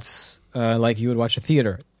that? that's like you would watch a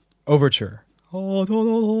theater overture. It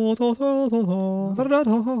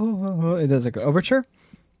does like an overture.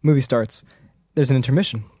 Movie starts. There's an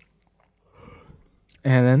intermission.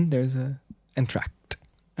 And then there's a entr'acte.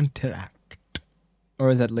 Or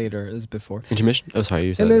is that later? Is before? Intermission? Oh, sorry,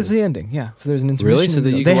 you said And there's the ending. Yeah. So there's an intermission. Really? So that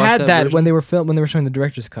you they can watch had that that version? when they were showing the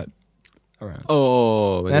director's cut around.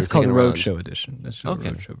 Oh, when That's they were called the taking around. Roadshow edition. That's the Okay.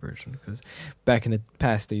 Roadshow version because back in the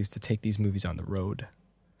past they used to take these movies on the road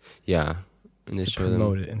Yeah, and they to show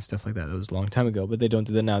promote them. it and stuff like that. That was a long time ago, but they don't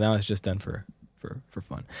do that now. Now it's just done for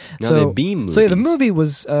fun. Now so, they beam movies. So yeah, the movie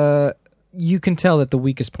was. You can tell that the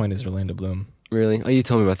weakest point is Orlando Bloom. Really? Oh, you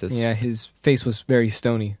told me about this. Yeah, his face was very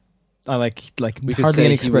stony. I like We could hardly say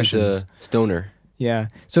any he was expressions. a stoner. Yeah,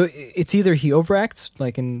 so it's either he overacts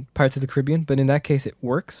like in Pirates of the Caribbean, but in that case it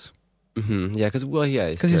works Mm-hmm. Yeah,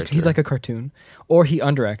 because he's like a cartoon, or he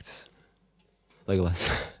underacts. Legolas.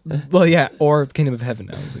 Well, yeah, or Kingdom of Heaven.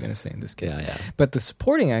 I was going to say in this case. yeah. But the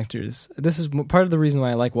supporting actors, this is part of the reason why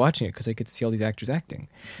I like watching it because I get to see all these actors acting.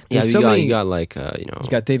 Yeah, There's you so many- got like You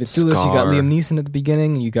got David Thewlis, you got Scar. Liam Neeson at the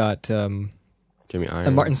beginning, you got Jeremy Irons.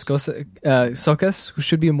 and Martin Sokas, who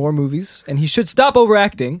should be in more movies, and he should stop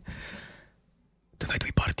overacting. Tonight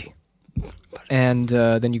we party. And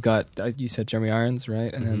then you got you said Jeremy Irons,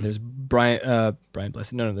 right? And then there's Brian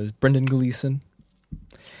Blessed. No, there's Brendan Gleeson.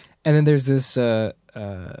 And then there's this I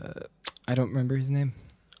don't remember his name.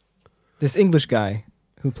 This English guy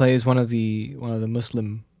who plays one of the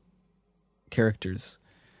Muslim characters.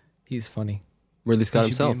 He's funny. Ridley Scott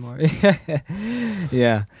He should himself. be in more.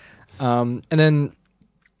 Yeah. And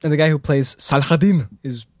the guy who plays Saladin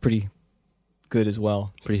is pretty good as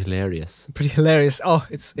well. Pretty hilarious. Pretty hilarious. Oh,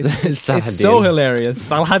 it's Saladin. so hilarious.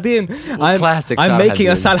 Saladin. Classic I'm making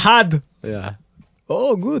a Saladin. salad. Yeah.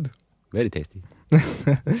 Oh, good. Very tasty.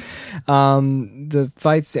 The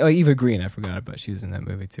fights. Oh, Eva Green. I forgot about. She was in that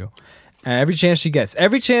movie too. Every chance she gets. She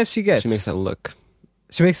makes that look.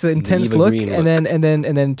 She makes the intense Eva look, Green and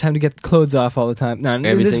then time to get clothes off all the time. No,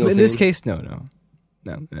 Every single in this scene? case, no,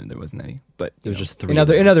 there wasn't any. But It was just 3 in of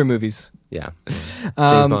other those. movies. Yeah.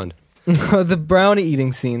 James Bond. The brownie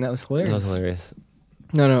eating scene that was That hilarious. was hilarious.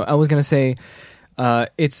 No, I was gonna say, I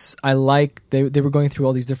like they were going through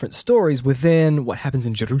all these different stories within what happens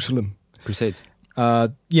in Jerusalem. Crusades.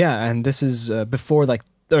 Yeah, and this is before like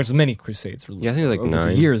there's many crusades. Yeah, I think like over 9.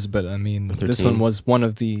 the years, but I mean this 13. one was one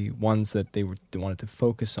of the ones that they wanted to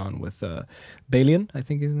focus on with Balian, I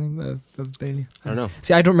think his name Balian. I don't know.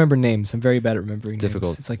 See, I don't remember names. I'm very bad at remembering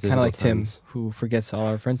Difficult. names. It's like kind of like Difficult Tim, times. who forgets all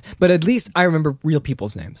our friends. But at least I remember real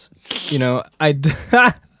people's names. You know, I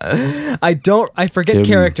forget Tim,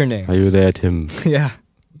 character names. Are you there, Tim? Yeah.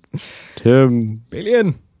 Tim.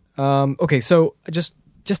 Balian. Okay, so just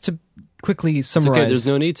to quickly It's summarize. okay. There's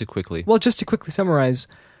no need to quickly. Well, just to quickly summarize,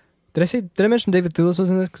 did I mention David Thewlis was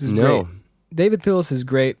in this? Because No. David Thewlis is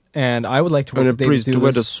great, and I would like to work with David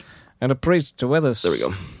Thewlis. And a priest to Weathers. There we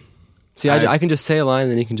go. See, I can just say a line,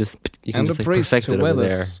 and then you can just And a like, priest perfect to it over there.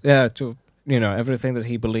 Weathers. Yeah, to everything that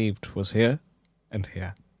he believed was here and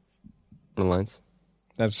here. The lines.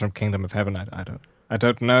 That's from Kingdom of Heaven. I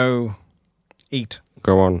don't know. Eat.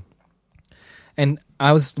 Go on. And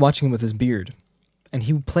I was watching him with his beard, and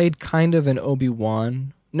he played kind of an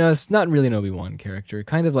Obi-Wan. No, it's not really an Obi-Wan character.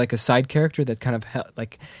 Kind of like a side character that kind of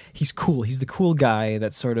like he's cool. He's the cool guy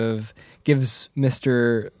that sort of gives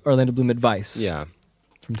Mr. Orlando Bloom advice. Yeah.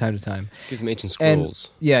 From time to time. Gives him ancient And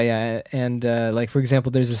scrolls. yeah, and like for example,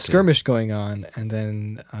 there's a skirmish going on, and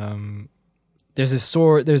then there's this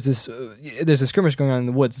sword. There's a skirmish going on in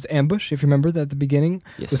the woods. It's ambush, if you remember that at the beginning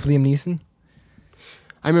Yes. with Liam Neeson.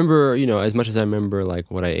 I remember, as much as I remember,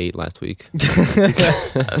 like, what I ate last week.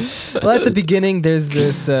 Well, at the beginning, there's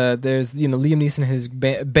this. There's Liam Neeson and his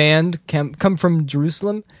band come from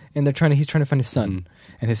Jerusalem, and he's trying to find his son,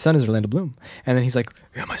 and his son is Orlando Bloom, and then he's like,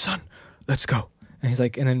 "Yeah, my son, let's go," and he's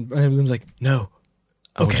like, and then Orlando Bloom's like, "No,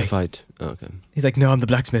 I want okay." to fight. Oh, okay. He's like, "No, I'm the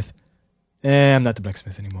blacksmith. I'm not the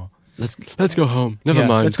blacksmith anymore. Let's go home. Never Yeah,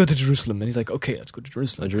 mind. Let's go to Jerusalem." And he's like, "Okay, let's go to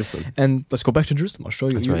Jerusalem." Jerusalem. And let's go back to Jerusalem. I'll show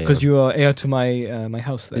you That's right, because you are heir to my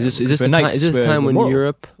house there. Is this Because the we're time? knights, Is this the we're time when moral.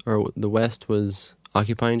 Europe or the West was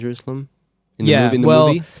occupying Jerusalem? In Yeah, the well,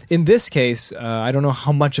 movie? in this case, I don't know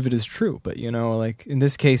how much of it is true, but like in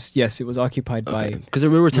this case, yes, it was occupied by. Because there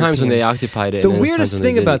were times when they Europeans. occupied it. The and then there's weirdest times when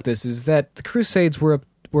thing they about didn't. this is that the Crusades were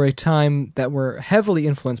a time that were heavily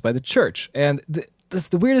influenced by the church, and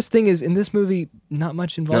the weirdest thing is in this movie, not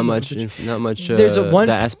much Not involvement. much. with the Not much. There's a one-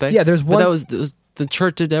 that aspect. yeah, there's But one- that was the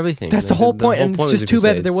church did everything. That's the Like, whole point, and it's was just the too bad that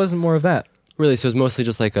Crusades. there wasn't more of that. Really, so it's mostly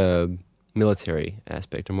just like a military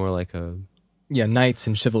aspect, or more like a. Yeah, knights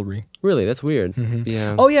and chivalry. Really, that's weird. Mhm.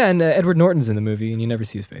 Yeah. Oh yeah, and Edward Norton's in the movie, and you never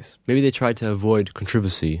see his face. Maybe they tried to avoid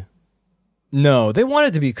controversy. No, they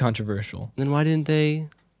wanted to be controversial. Then why didn't they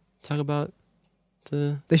talk about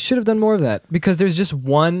the? They should have done more of that because there's just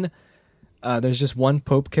one there's just one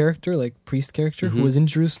Pope character, like priest character, who was in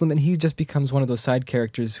Jerusalem, and he just becomes one of those side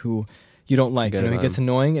characters who you don't like. Forget He about gets him.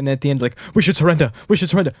 annoying, and at the end, like, we should surrender.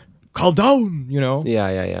 Calm down,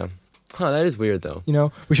 Yeah. Huh, that is weird though.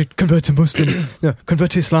 we should convert to Muslim,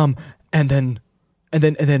 convert to Islam, and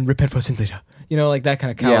then repent for sins later. Like that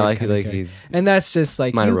kind of coward. Yeah, like kind of he. and that's just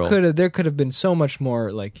like Minor role. there could have been so much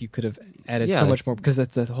more. Like you could have added Yeah, so like- much more because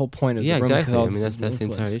that's the whole point of Yeah, the Roman exactly. I mean, Catholicism that's the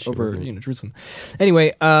entire influence issue, over wasn't it? Jerusalem.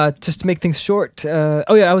 Anyway, just to make things short.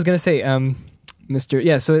 I was gonna say, Mr.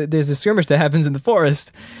 Yeah. So there's a skirmish that happens in the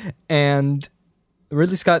forest, and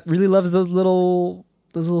Ridley Scott really loves those little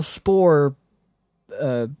spore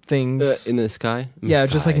things. In the sky. Yeah,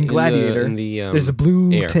 just like in Gladiator. In the, There's a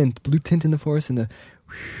blue air. tint in the forest, and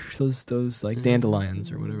those like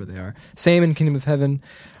dandelions or whatever they are. Same in Kingdom of Heaven.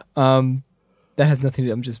 That has nothing to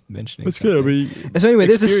do. I'm just mentioning. It's gonna something. be. And so anyway,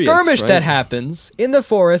 there's a experience, skirmish right? that happens in the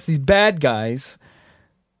forest. These bad guys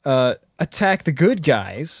attack the good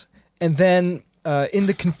guys, and then in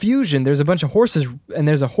the confusion, there's a bunch of horses, and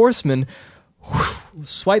there's a horseman who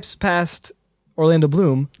swipes past Orlando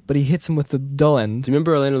Bloom, but he hits him with the dull end. Do you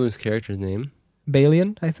remember Orlando Bloom's character's name?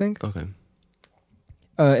 Balian, I think. Okay.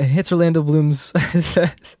 It hits Orlando Bloom's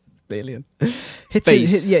Balian.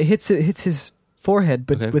 Face. Hits his forehead,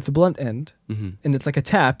 but Okay. with the blunt end, and it's like a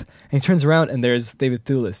tap. And he turns around, and there's David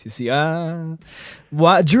Thewlis. You see,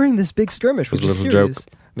 during this big skirmish, which It was is a little serious,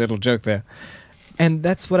 little joke there. And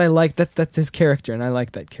that's what I like. That's his character, and I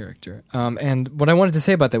like that character. And what I wanted to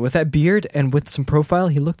say about that, with that beard and with some profile,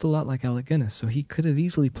 he looked a lot like Alec Guinness. So he could have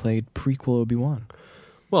easily played prequel Obi-Wan.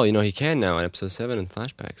 Well, he can now in episode 7 in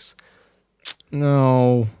flashbacks.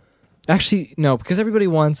 No, actually, no, because everybody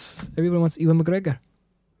wants Ewan McGregor.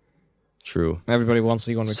 True. Everybody wants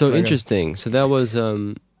Ewan McGregor. So interesting. So that was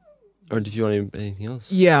or did you want anything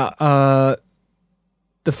else? Yeah,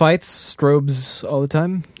 the fights, strobes all the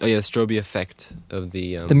time. Oh yeah, the strobe effect of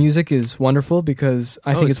the The music is wonderful because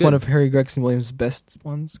I think it's it's one good. of Harry Gregson Williams' best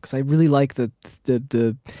ones. Because I really like the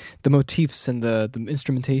motifs and the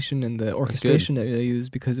instrumentation and the orchestration that they use,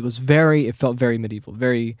 because it felt very medieval,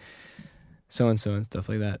 very so and stuff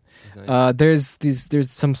like that. Nice.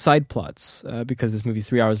 There's some side plots because this movie's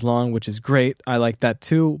 3 hours long, which is great. I like that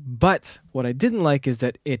too. But what I didn't like is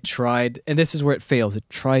that it tried, and this is where it fails. It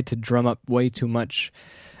tried to drum up way too much.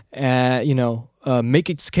 Make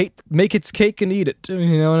its cake and eat it.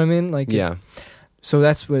 You know what I mean? Like yeah. So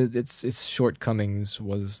that's what its shortcomings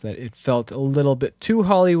was, that it felt a little bit too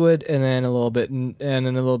Hollywood, and then a little bit, and then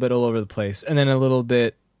a little bit all over the place, and then a little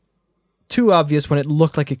bit too obvious when it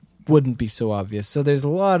looked like it wouldn't be so obvious. So there's a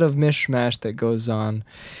lot of mishmash that goes on.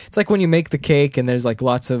 It's like when you make the cake and there's like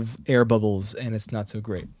lots of air bubbles and it's not so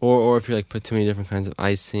great. Or if you like put too many different kinds of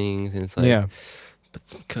icings and it's like put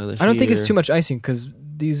some color. I don't think it's here. too much icing, because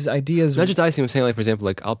these ideas Not just icing. I'm saying, like, for example,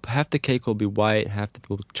 like half the cake will be white, half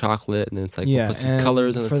will be chocolate, and then it's like we'll put some and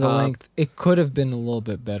colors on the for top. the length. It could have been a little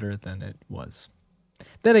bit better than it was.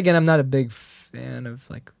 Then again, I'm not a big fan of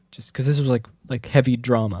just because this was like heavy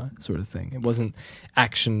drama sort of thing. It wasn't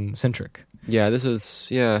action centric. Yeah, this was.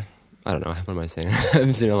 Yeah, I don't know. What am I saying? I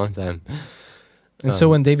haven't seen it in a long time. And so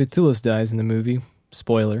when David Thewlis dies in the movie,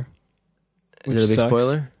 spoiler. Is it a big sucks.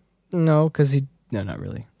 spoiler? No, because no, not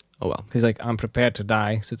really. Oh well. He's like, I'm prepared to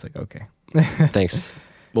die, so it's like, okay. Thanks.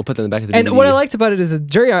 We'll put that in the back of the And DVD. what I liked about it is that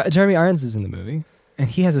Jeremy Irons is in the movie, and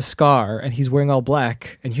he has a scar, and he's wearing all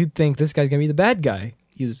black, and you'd think this guy's gonna be the bad guy.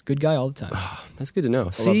 He was a good guy all the time. That's good to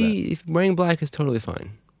know. See, if wearing black is totally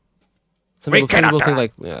fine. Some We people cannot think die.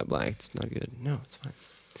 like, yeah, black, it's not good. No, it's fine.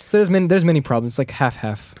 So there's many problems. It's like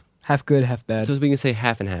half good, half bad, So we can say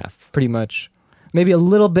half and half. pretty much. Maybe a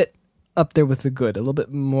little bit up there with the good, a little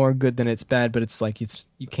bit more good than it's bad, but it's like you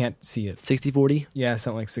can't see it. 60-40? Yeah,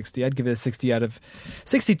 something like 60. I'd give it a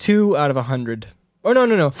 62 out of 100. Oh no.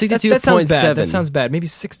 That sounds 62.7. bad. That sounds bad. Maybe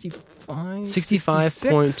 65.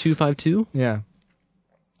 65.252? Yeah.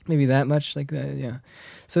 Maybe that much, like that. Yeah.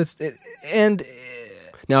 So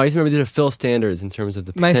Now, I just remember these are Phil standards in terms of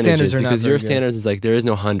the My percentages. standards are not because very your good. standards is like, there is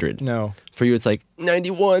no 100. no. For you, it's like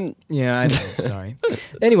 91. Yeah, I know. Sorry.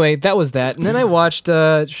 Anyway, that was that. And then I watched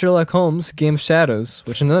Sherlock Holmes, Game of Shadows,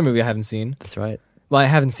 which is another movie I haven't seen. That's right. Well, I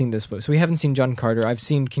haven't seen this one. So we haven't seen John Carter. I've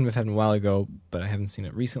seen Kingdom of Heaven a while ago, but I haven't seen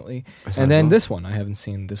it recently. I saw And it then well. this one, I haven't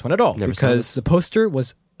seen this one at all. Never saw because this. the poster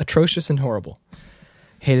was atrocious and horrible.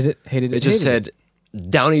 Hated it. It just hated it. said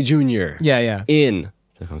Downey Jr. Yeah. in.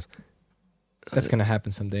 That's going to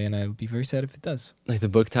happen someday, and I'll be very sad if it does. Like the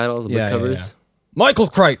book titles, the Yeah, book yeah, covers. Michael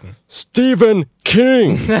Crichton. Stephen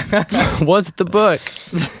King. What's the book?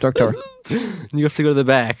 Dark Tower. You have to go to the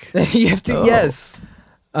back. You have to, yes.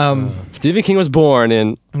 Stephen King was born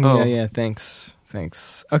in. Yeah, thanks.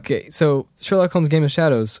 Okay, so Sherlock Holmes Game of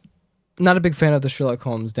Shadows. Not a big fan of the Sherlock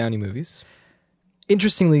Holmes Downey movies.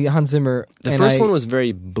 Interestingly, Hans Zimmer. The first one was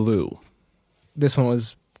very blue. This one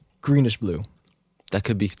was greenish blue. That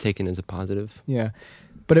could be taken as a positive. Yeah,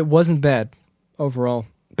 but it wasn't bad overall.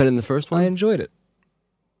 But in the first one, I enjoyed it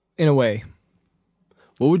in a way.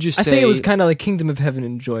 what would you say? I think it was kind of like Kingdom of Heaven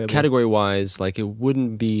enjoyable. category-wise, like it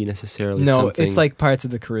wouldn't be necessarily No, something. it's like Pirates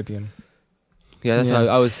of the Caribbean. Yeah, that's Yeah. how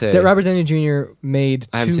I would say. That Robert Downey Jr. made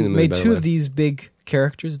I haven't seen the movie, by the two way. of these big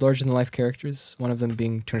characters, larger-than-life characters. One of them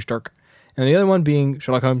being Tony Stark, and the other one being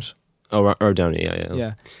Sherlock Holmes. Oh, or Downey, yeah.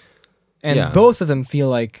 Yeah, and Yeah. both of them feel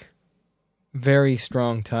like very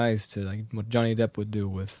strong ties to like what Johnny Depp would do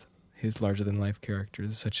with his larger-than-life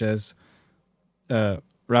characters, such as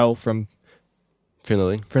Raoul from Fear and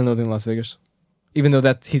Loathing. Fear and Loathing in Las Vegas. Even though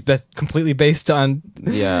that's completely based on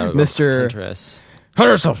Yeah, Mr. Hunter S.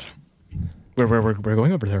 Hunter S. We're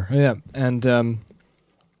going over there. Yeah, and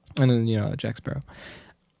then Jack Sparrow,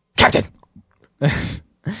 Captain.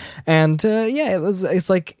 And it's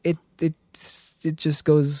like it just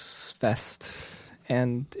goes fast,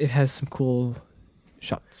 and it has some cool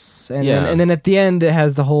shots, and then at the end it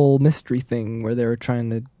has the whole mystery thing where they're trying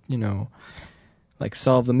to like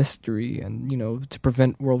solve the mystery and to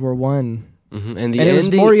prevent World War One. Mm-hmm. And the And it was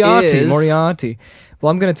ending Moriarty. is Moriarty.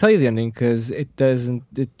 Well, I'm going to tell you the ending because it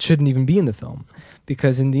shouldn't even be in the film.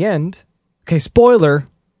 Because in the end, okay, spoiler.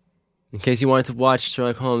 In case you wanted to watch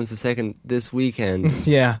Sherlock Holmes this weekend.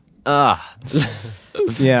 Yeah,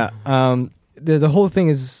 yeah. The whole thing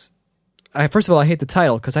is, first of all, I hate the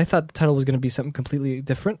title because I thought the title was going to be something completely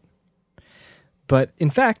different. But in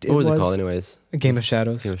fact, What was it called, anyways? A Game of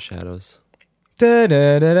Shadows. Game of Shadows.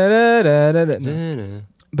 Da-da-da-da-da-da-da.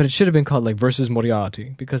 But it should have been called like Versus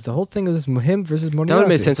Moriarty because the whole thing is him versus Moriarty. That would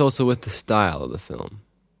make sense also with the style of the film,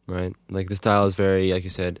 right? Like the style is very, like you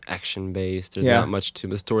said, action based. There's not much to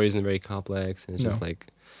the story isn't very complex, and it's just like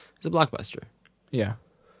it's a blockbuster. Yeah.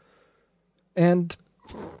 And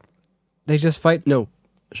they just fight. No,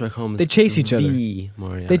 Sherlock Holmes. They chase each other.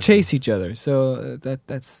 Moriarty. They chase each other. So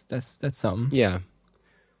that's something. Yeah.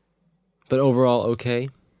 But overall, okay.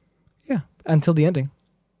 Yeah. Until the ending.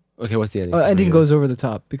 Okay, what's the ending? Ending goes over the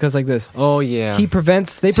top because like this. Oh yeah. They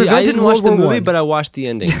prevented I didn't watch World the War movie, I. but I watched the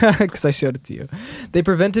ending. Because I showed it to you. They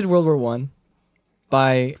prevented World War I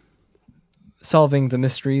by solving the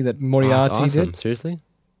mystery that Moriarty that's awesome. did. Seriously?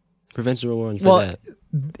 Prevented World War I. Well,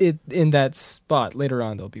 in that spot later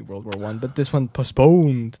on there'll be World War I, but this one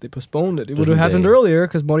postponed. They postponed it. It would have Doesn't happened they? earlier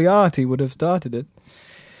because Moriarty would have started it.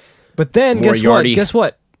 But then Moriarty. guess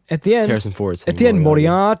what? At the end, Harrison Ford. at the end,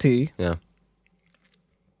 Moriarty Yeah.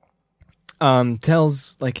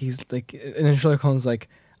 tells like he's like, and then Sherlock Holmes is like,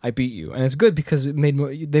 I beat you, and it's good because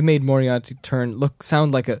they made Moriarty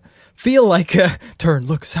feel like a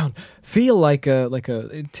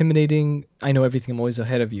intimidating. I know everything. I'm always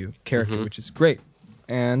ahead of you character, which is great,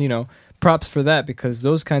 and props for that because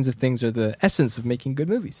those kinds of things are the essence of making good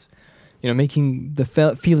movies. Making the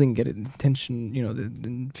feeling get attention.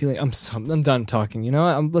 The feeling. I'm done talking.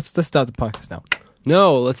 Let's stop the podcast now.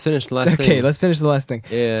 No, let's finish the last thing. Okay, let's finish the last thing.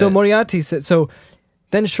 Yeah. So Moriarty said. So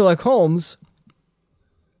then Sherlock Holmes,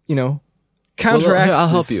 counteracts I'll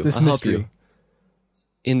help this you. mystery.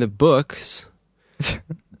 In the books,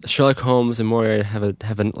 Sherlock Holmes and Moriarty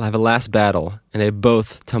have a last battle, and they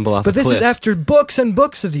both tumble off. But a this cliff. is after books and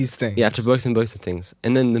books of these things. Yeah, after books and books of things,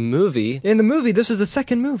 and then the movie, In the movie, this is the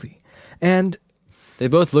second movie, and they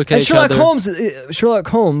both look at each Sherlock other. Sherlock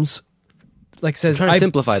Holmes, like says, I'm trying to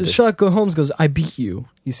simplify this. Sherlock Holmes goes, "I beat you.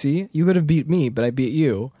 You see, you could have beat me, but I beat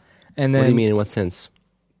you." And then What do you mean? In what sense?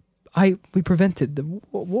 we prevented the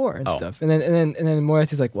war and Oh. stuff. And then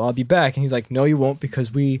Moriarty's like, "Well, I'll be back." And he's like, "No, you won't,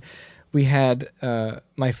 because we had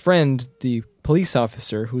my friend, the police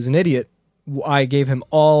officer, who's an idiot. I gave him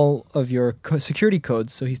all of your security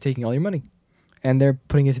codes, so he's taking all your money, and they're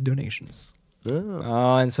putting it to donations.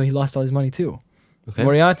 Oh, And so he lost all his money too. okay.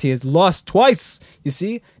 Moriarty has lost twice. You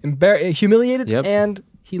see, humiliated, Yep. and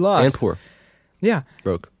he lost. And poor, Yeah,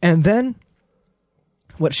 broke. and then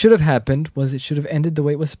what should have happened was it should have ended the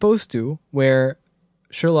way it was supposed to, where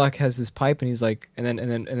Sherlock has this pipe and he's like, and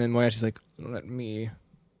then Moriarty's like, "Let me,"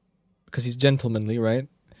 because he's gentlemanly, right?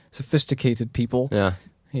 Sophisticated people. Yeah.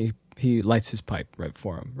 He lights his pipe right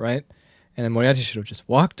for him, right? And then Moriarty should have just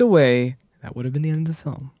walked away. That would have been the end of the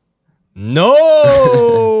film.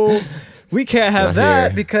 No, we can't have Not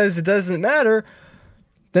that here. because it doesn't matter.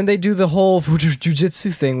 Then they do the whole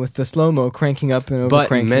jujitsu thing with the slow-mo cranking up and over But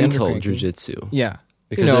cranking, mental under-cranking. jujitsu. Yeah,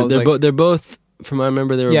 Because like- they're both. From what I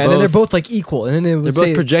remember, they were yeah, both. and then they're both like equal, and then they would They're say,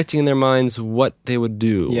 both projecting in their minds what they would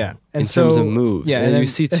do. Yeah, and in terms so- of moves. yeah, and and then then- you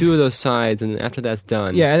see two of those sides, and after that's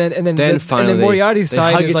done. yeah, and then Then finally, Moriarty's they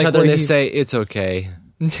side hug is each like other where and they he- say, "It's okay.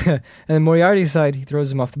 And then Moriarty's side, he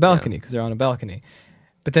throws him off the balcony because they're on a balcony.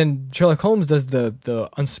 But then Sherlock Holmes does the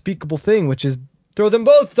unspeakable thing, which is throw them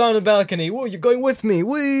both down the balcony. Whoa, you're going with me.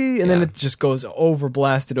 Whee! And then it just goes over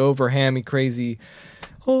blasted, over hammy, crazy.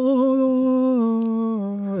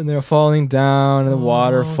 Oh, and they're falling down in the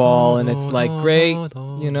waterfall, and it's like great,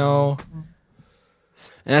 you know.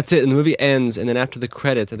 And that's it. And the movie ends, and then after the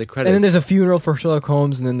credits, And then there's a funeral for Sherlock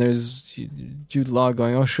Holmes, and then there's Jude Law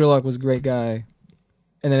going, "Oh, Sherlock was a great guy."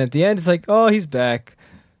 And then at the end, it's like, "Oh, he's back."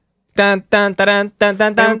 Dun, dun, dun, dun, dun,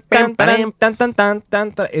 dun, dun, dun, dun, dun, dun, dun,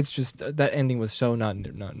 dun. It's just that ending was so no.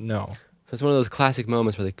 So it's one of those classic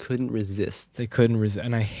moments where they couldn't resist. They couldn't resist,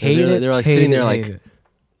 and I hate it. They're like hate sitting it, there hate like, it.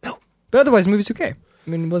 No. But otherwise, the movie's okay. I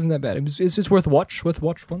mean, it wasn't that bad. It's worth watch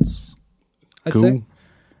once. I'd Cool. say.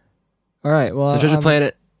 All right. Well, So Treasure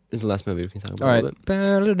Planet is the last movie we can talk about all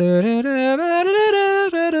a little bit.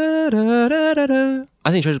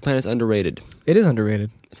 I think Treasure Planet is underrated. It is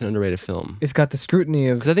underrated. It's an underrated film. It's got the scrutiny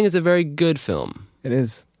of. Because I think it's a very good film. It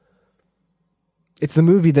is. It's the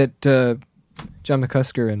movie that John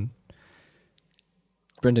McCusker and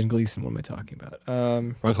Brendan Gleeson. What am I talking about?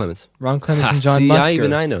 Ron Clements. Ron Clements and John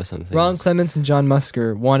Musker. I know something. Ron Clements and John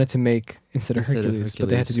Musker wanted to make instead of Instead of Hercules, but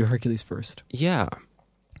they had to do Hercules first. Yeah.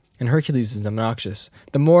 And Hercules is obnoxious.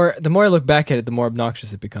 The more I look back at it, the more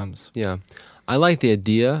obnoxious it becomes. Yeah. I like the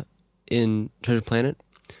idea in Treasure Planet.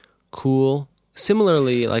 Cool.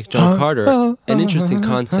 Similarly, like John Carter, an interesting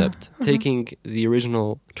concept, taking the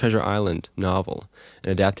original Treasure Island novel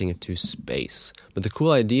and adapting it to space. But the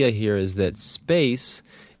cool idea here is that space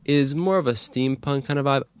is more of a steampunk kind of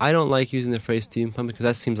vibe. I don't like using the phrase steampunk because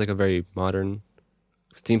that seems like a very modern...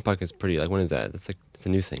 Steampunk is pretty... Like, when is that? It's a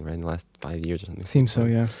new thing, right? In the last 5 years or something. Seems so,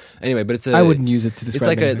 yeah. Anyway, but it's a... I wouldn't use it to describe It's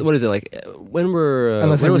like anything. what is it? Like, when were...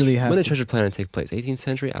 Unless I really have when did to. Treasure Planet take place? 18th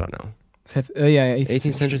century? I don't know. Yeah,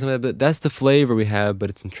 18th century, something like that. But that's the flavor we have, but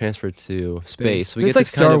it's transferred to space. So we it's get like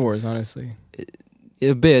this Star kind of, Wars, honestly.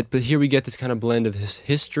 a bit, but here we get this kind of blend of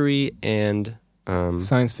history and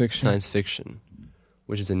Science fiction. science fiction,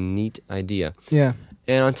 which is a neat idea. Yeah.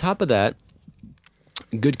 And on top of that,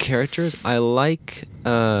 good characters. I like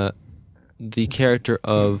the character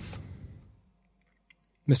of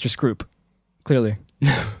Mr. Scroop, clearly.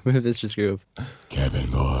 Mr. Scroop.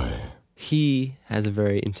 Kevin Boy. He has a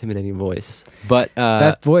very intimidating voice, but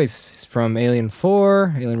That voice is from Alien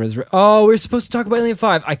 4, Alien Resurrection. Oh, we're supposed to talk about Alien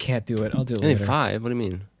 5. I can't do it. I'll do it Alien later. 5. What do you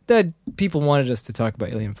mean? That people wanted us to talk about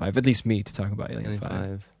Alien 5, at least me to talk about Alien, Alien 5.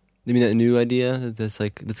 5. You mean that new idea that's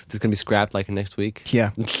gonna be scrapped like next week?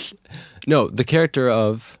 Yeah. No, the character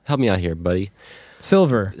of help me out here, buddy.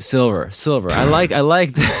 Silver. Silver. I like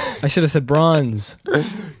I should have said bronze.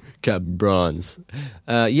 got bronze.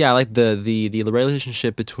 Yeah, I like the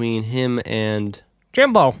relationship between him and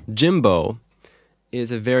Jimbo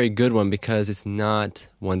is a very good one because it's not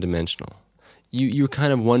one dimensional. You're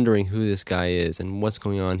kind of wondering who this guy is and what's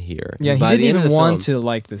going on here. Yeah, And he by the didn't end of even the want film- to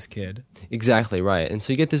like this kid. Exactly right, and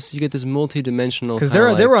so you get this multi-dimensional Because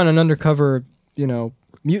kinda they like- were on an undercover,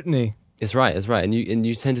 mutiny. It's right, and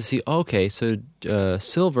you tend to see, okay, so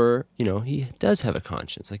Silver, he does have a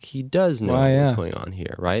conscience, like he does know what's going on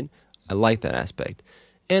here, right? I like that aspect,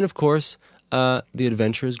 and of course, the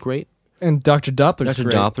adventure is great. And Dr. Doppler's Dr.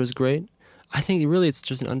 great. Doppler's great. I think really it's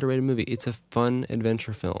just an underrated movie. It's a fun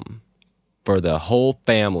adventure film for the whole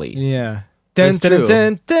family. Yeah. That's true.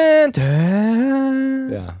 Dun, dun.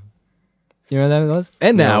 Yeah. You know what that was?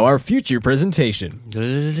 And now No. our future presentation.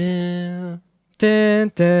 Oh,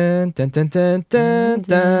 Dun, dun, dun, dun, dun, dun, dun,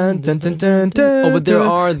 dun, dun, dun, dun, but there dun.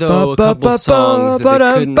 are though a couple songs that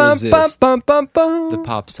they couldn't resist. The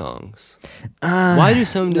pop songs. Why do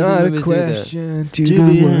some Disney Not a movies do that? question to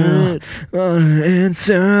the world.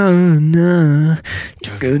 Answer no.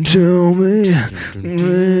 Tell me.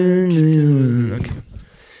 Okay.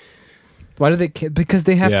 Why do they? Because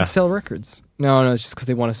they have Yeah. to sell records. No, it's just because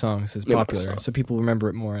they want a song, so it's They want a popular. song. So people remember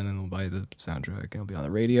it more, and then they'll buy the soundtrack, and it'll be on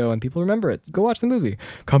the radio, and people remember it. Go watch the movie.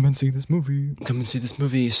 Come and see this movie. Come and see this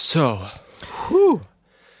movie. So,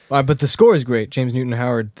 But the score is great. James Newton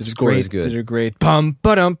Howard did Score a great, is good. Did a great bum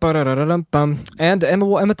ba-dum ba-da-da-da-dum bum. And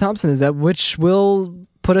Emma Thompson is that, which will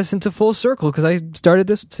put us into full circle because I started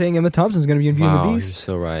this saying Emma Thompson's going to be in Beauty and wow, the you're Beast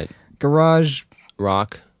so right. garage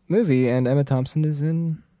Rock movie, and Emma Thompson is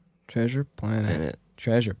in Treasure Planet. Planet.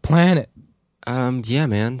 Treasure Planet. Yeah,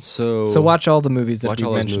 man. So watch all the movies that watch we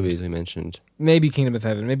all those mentioned. movies we mentioned. Maybe Kingdom of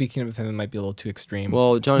Heaven. Maybe Kingdom of Heaven might be a little too extreme.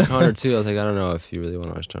 Well, John Carter too. I was like, I don't know if you really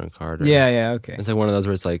want to watch John Carter. yeah, okay. It's like one of those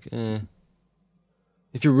where it's like, eh.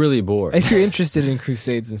 If you're really bored. If you're interested in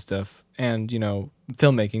crusades and stuff, and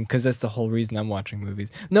filmmaking, because that's the whole reason I'm watching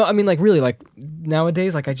movies. No, I mean, like, really, like,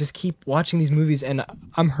 nowadays, like, I just keep watching these movies and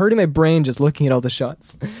I'm hurting my brain just looking at all the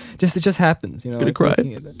shots. It just happens, Gonna like, cry.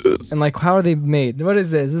 looking at it. And like, how are they made? What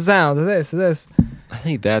is this? The sound of this. I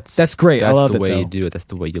think that's That's great. I love the it, way though. you do it. That's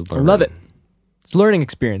the way you learn. I love it. It's a learning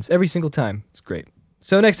experience every single time. It's great.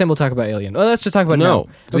 So next time we'll talk about Alien. Oh, let's just talk about No. now.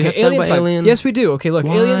 Do we have to talk about 5. Alien? Yes, we do. Okay, look,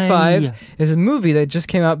 Why? Alien 5 is a movie that just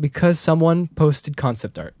came out because someone posted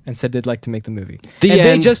concept art and said they'd like to make the movie. The and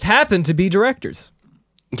they end. just happened to be directors.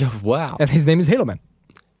 Wow. And his name is Halo Man.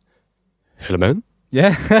 Hello, man.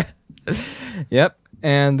 Yeah. Yep.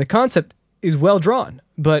 And the concept is well drawn,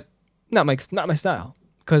 but not my style.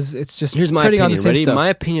 Because it's just Here's my treading opinion. on the same Ready? stuff. My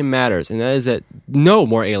opinion matters, and that is that no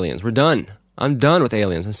more aliens. We're done. I'm done with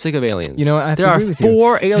aliens. I'm sick of aliens. You know, I have there to are agree with you.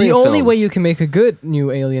 4 alien The only films. way you can make a good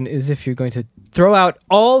new Alien is if you're going to throw out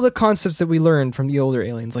all the concepts that we learned from the older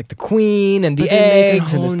aliens, like the Queen and the But then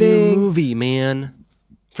eggs make a whole and the new thing. movie, man.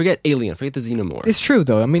 Forget Alien. Forget the Xenomorph. It's true,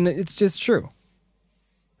 though. I mean, it's just true.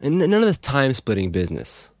 And none of this time-splitting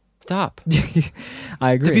business. Stop.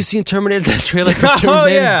 I agree. Have you seen Terminator? That trailer for Terminator? Oh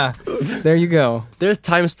yeah, there you go. There's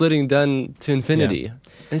time splitting done to infinity, and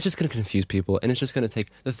it's just going to confuse people. And it's just going to take.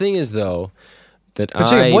 The thing is, though, that But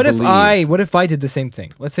Jacob, believe, what if I did the same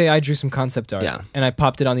thing? Let's say I drew some concept art Yeah. and I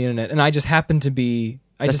popped it on the internet, and I just happened to be.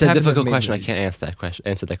 That's a difficult question. I can't answer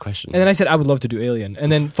that question. And then I said I would love to do Alien,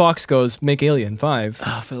 and then Fox goes make Alien 5.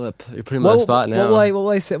 Oh, Philip, you're putting me on the spot now. What will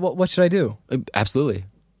I say? What should I do? Absolutely.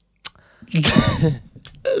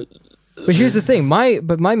 But here's the thing. My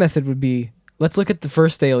method would be let's look at the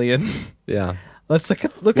first Alien. Yeah. Let's look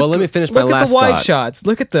at Well, let me finish my look at last the wide thought. shots.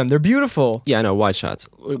 Look at them. They're beautiful. Yeah, I know. Wide shots.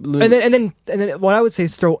 And then what I would say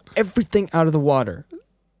is throw everything out of the water.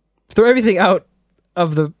 Throw everything out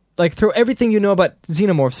of the throw everything you know about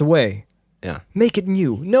xenomorphs away. Yeah. Make it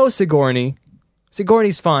new. No Sigourney.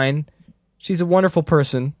 Sigourney's fine. She's a wonderful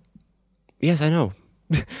person. Yes, I know.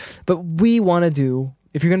 But we want to do,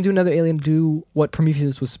 if you're going to do another Alien, do what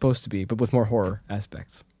Prometheus was supposed to be, but with more horror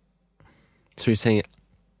aspects. So you're saying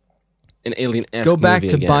an alien-esque Go back movie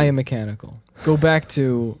to again. biomechanical. Go back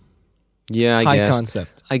to Yeah, I high guess.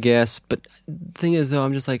 concept. I guess. But the thing is, though,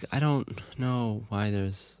 I'm just like, I don't know why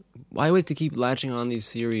there's... Why we have to keep latching on these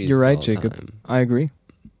series You're right, all the Jacob. time, I agree.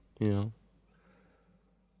 you know?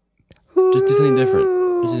 Just do something different.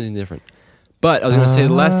 Do something different. But I was going to say,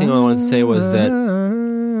 the last thing I wanted to say was that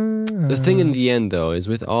the thing in the end, though, is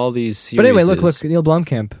with all these series... But anyway, look, Neil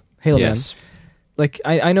Blomkamp, Halo Yes. Man. Like,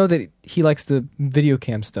 I know that he likes the video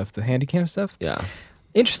cam stuff, the handy cam stuff. Yeah.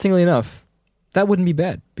 Interestingly enough, that wouldn't be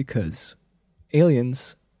bad because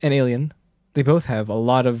Aliens and Alien, they both have a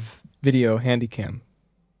lot of video handy cam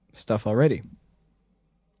stuff already.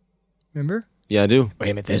 Remember? Yeah, I do. Wait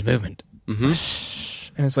a minute, there's movement.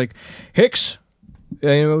 Mm-hmm. And it's like, Hicks.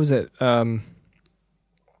 What was it? All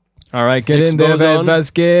right, get Higgs in there, boson.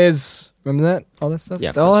 Vasquez. Remember that? All that stuff? Yeah,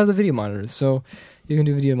 of They all course. have the video monitors, so you can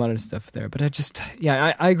do video monitor stuff there. But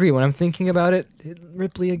I agree. When I'm thinking about it,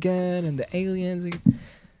 Ripley again and the aliens,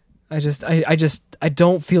 I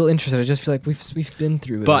don't feel interested. I just feel like we've been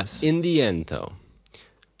through But this. in the end, though,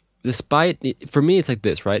 for me, it's like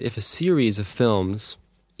this, right? If a series of films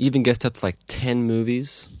even gets up to like 10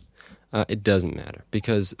 movies, it doesn't matter.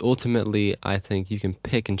 Because ultimately, I think you can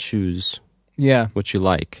pick and choose Yeah. what you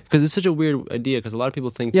like. Because it's such a weird idea, because a lot of people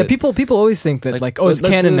think Yeah, that... people always think that, it's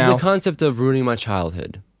canon now. The concept of ruining my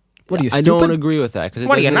childhood. What are you, I don't stupid? agree with that, because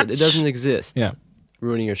What are you, it nuts? doesn't exist. Yeah.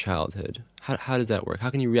 Ruining your childhood. How does that work? How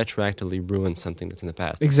can you retroactively ruin something that's in the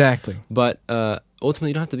past? Exactly. But ultimately,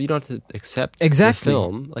 you don't have to accept Exactly. the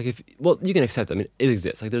film. Like you can accept it. I mean, it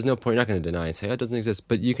exists. Like there's no point. You're not going to deny and say it doesn't exist.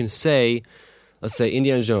 But you can say, let's say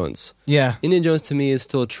Indiana Jones. Yeah. Indiana Jones to me is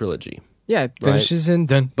still a trilogy. Yeah, it finishes in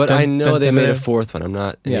dun. But dun, I know dun, they dun, made dun. a fourth one. I'm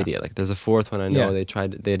not an Yeah. idiot. Like there's a fourth one. I know Yeah.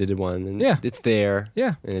 they did one, and Yeah. it's there.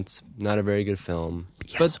 Yeah. And it's not a very good film.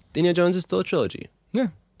 But Indiana Jones is still a trilogy. Yeah.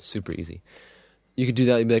 Super easy. You could do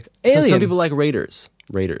that. You'd be like, Alien. some people like Raiders.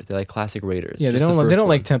 They like classic Raiders. Yeah, Just they the don't first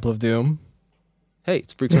like one. Temple of Doom. Hey,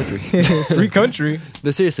 it's free country. Free country.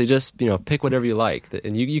 But seriously, just pick whatever you like,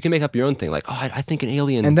 and you can make up your own thing. Like, oh, I think an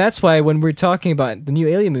alien. And that's why when we're talking about the new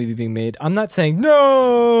Alien movie being made, I'm not saying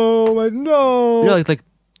no. no, like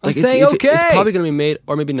I'm it's, saying it's okay. probably going to be made,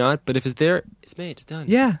 or maybe not. But if it's there, it's made. It's done.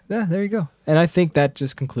 Yeah, there you go. And I think that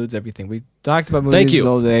just concludes everything. We talked about movies Thank you.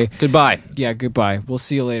 all day. Goodbye. Yeah, goodbye. We'll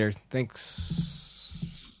see you later. Thanks.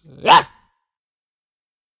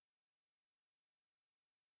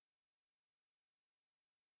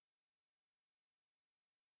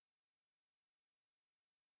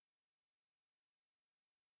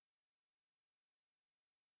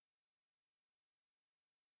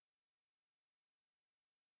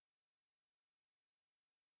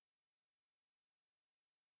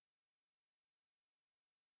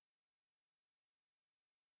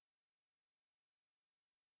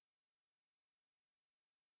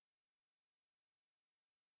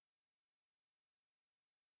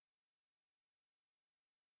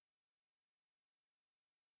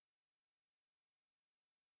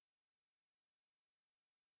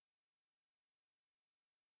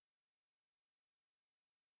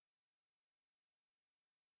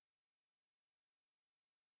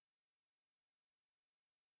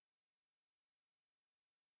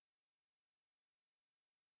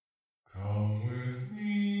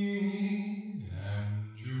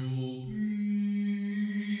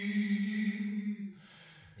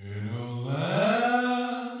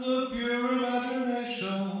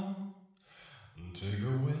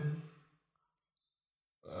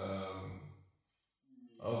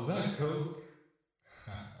 of that Coke?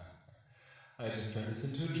 I just turned this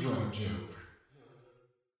into a drunk joke.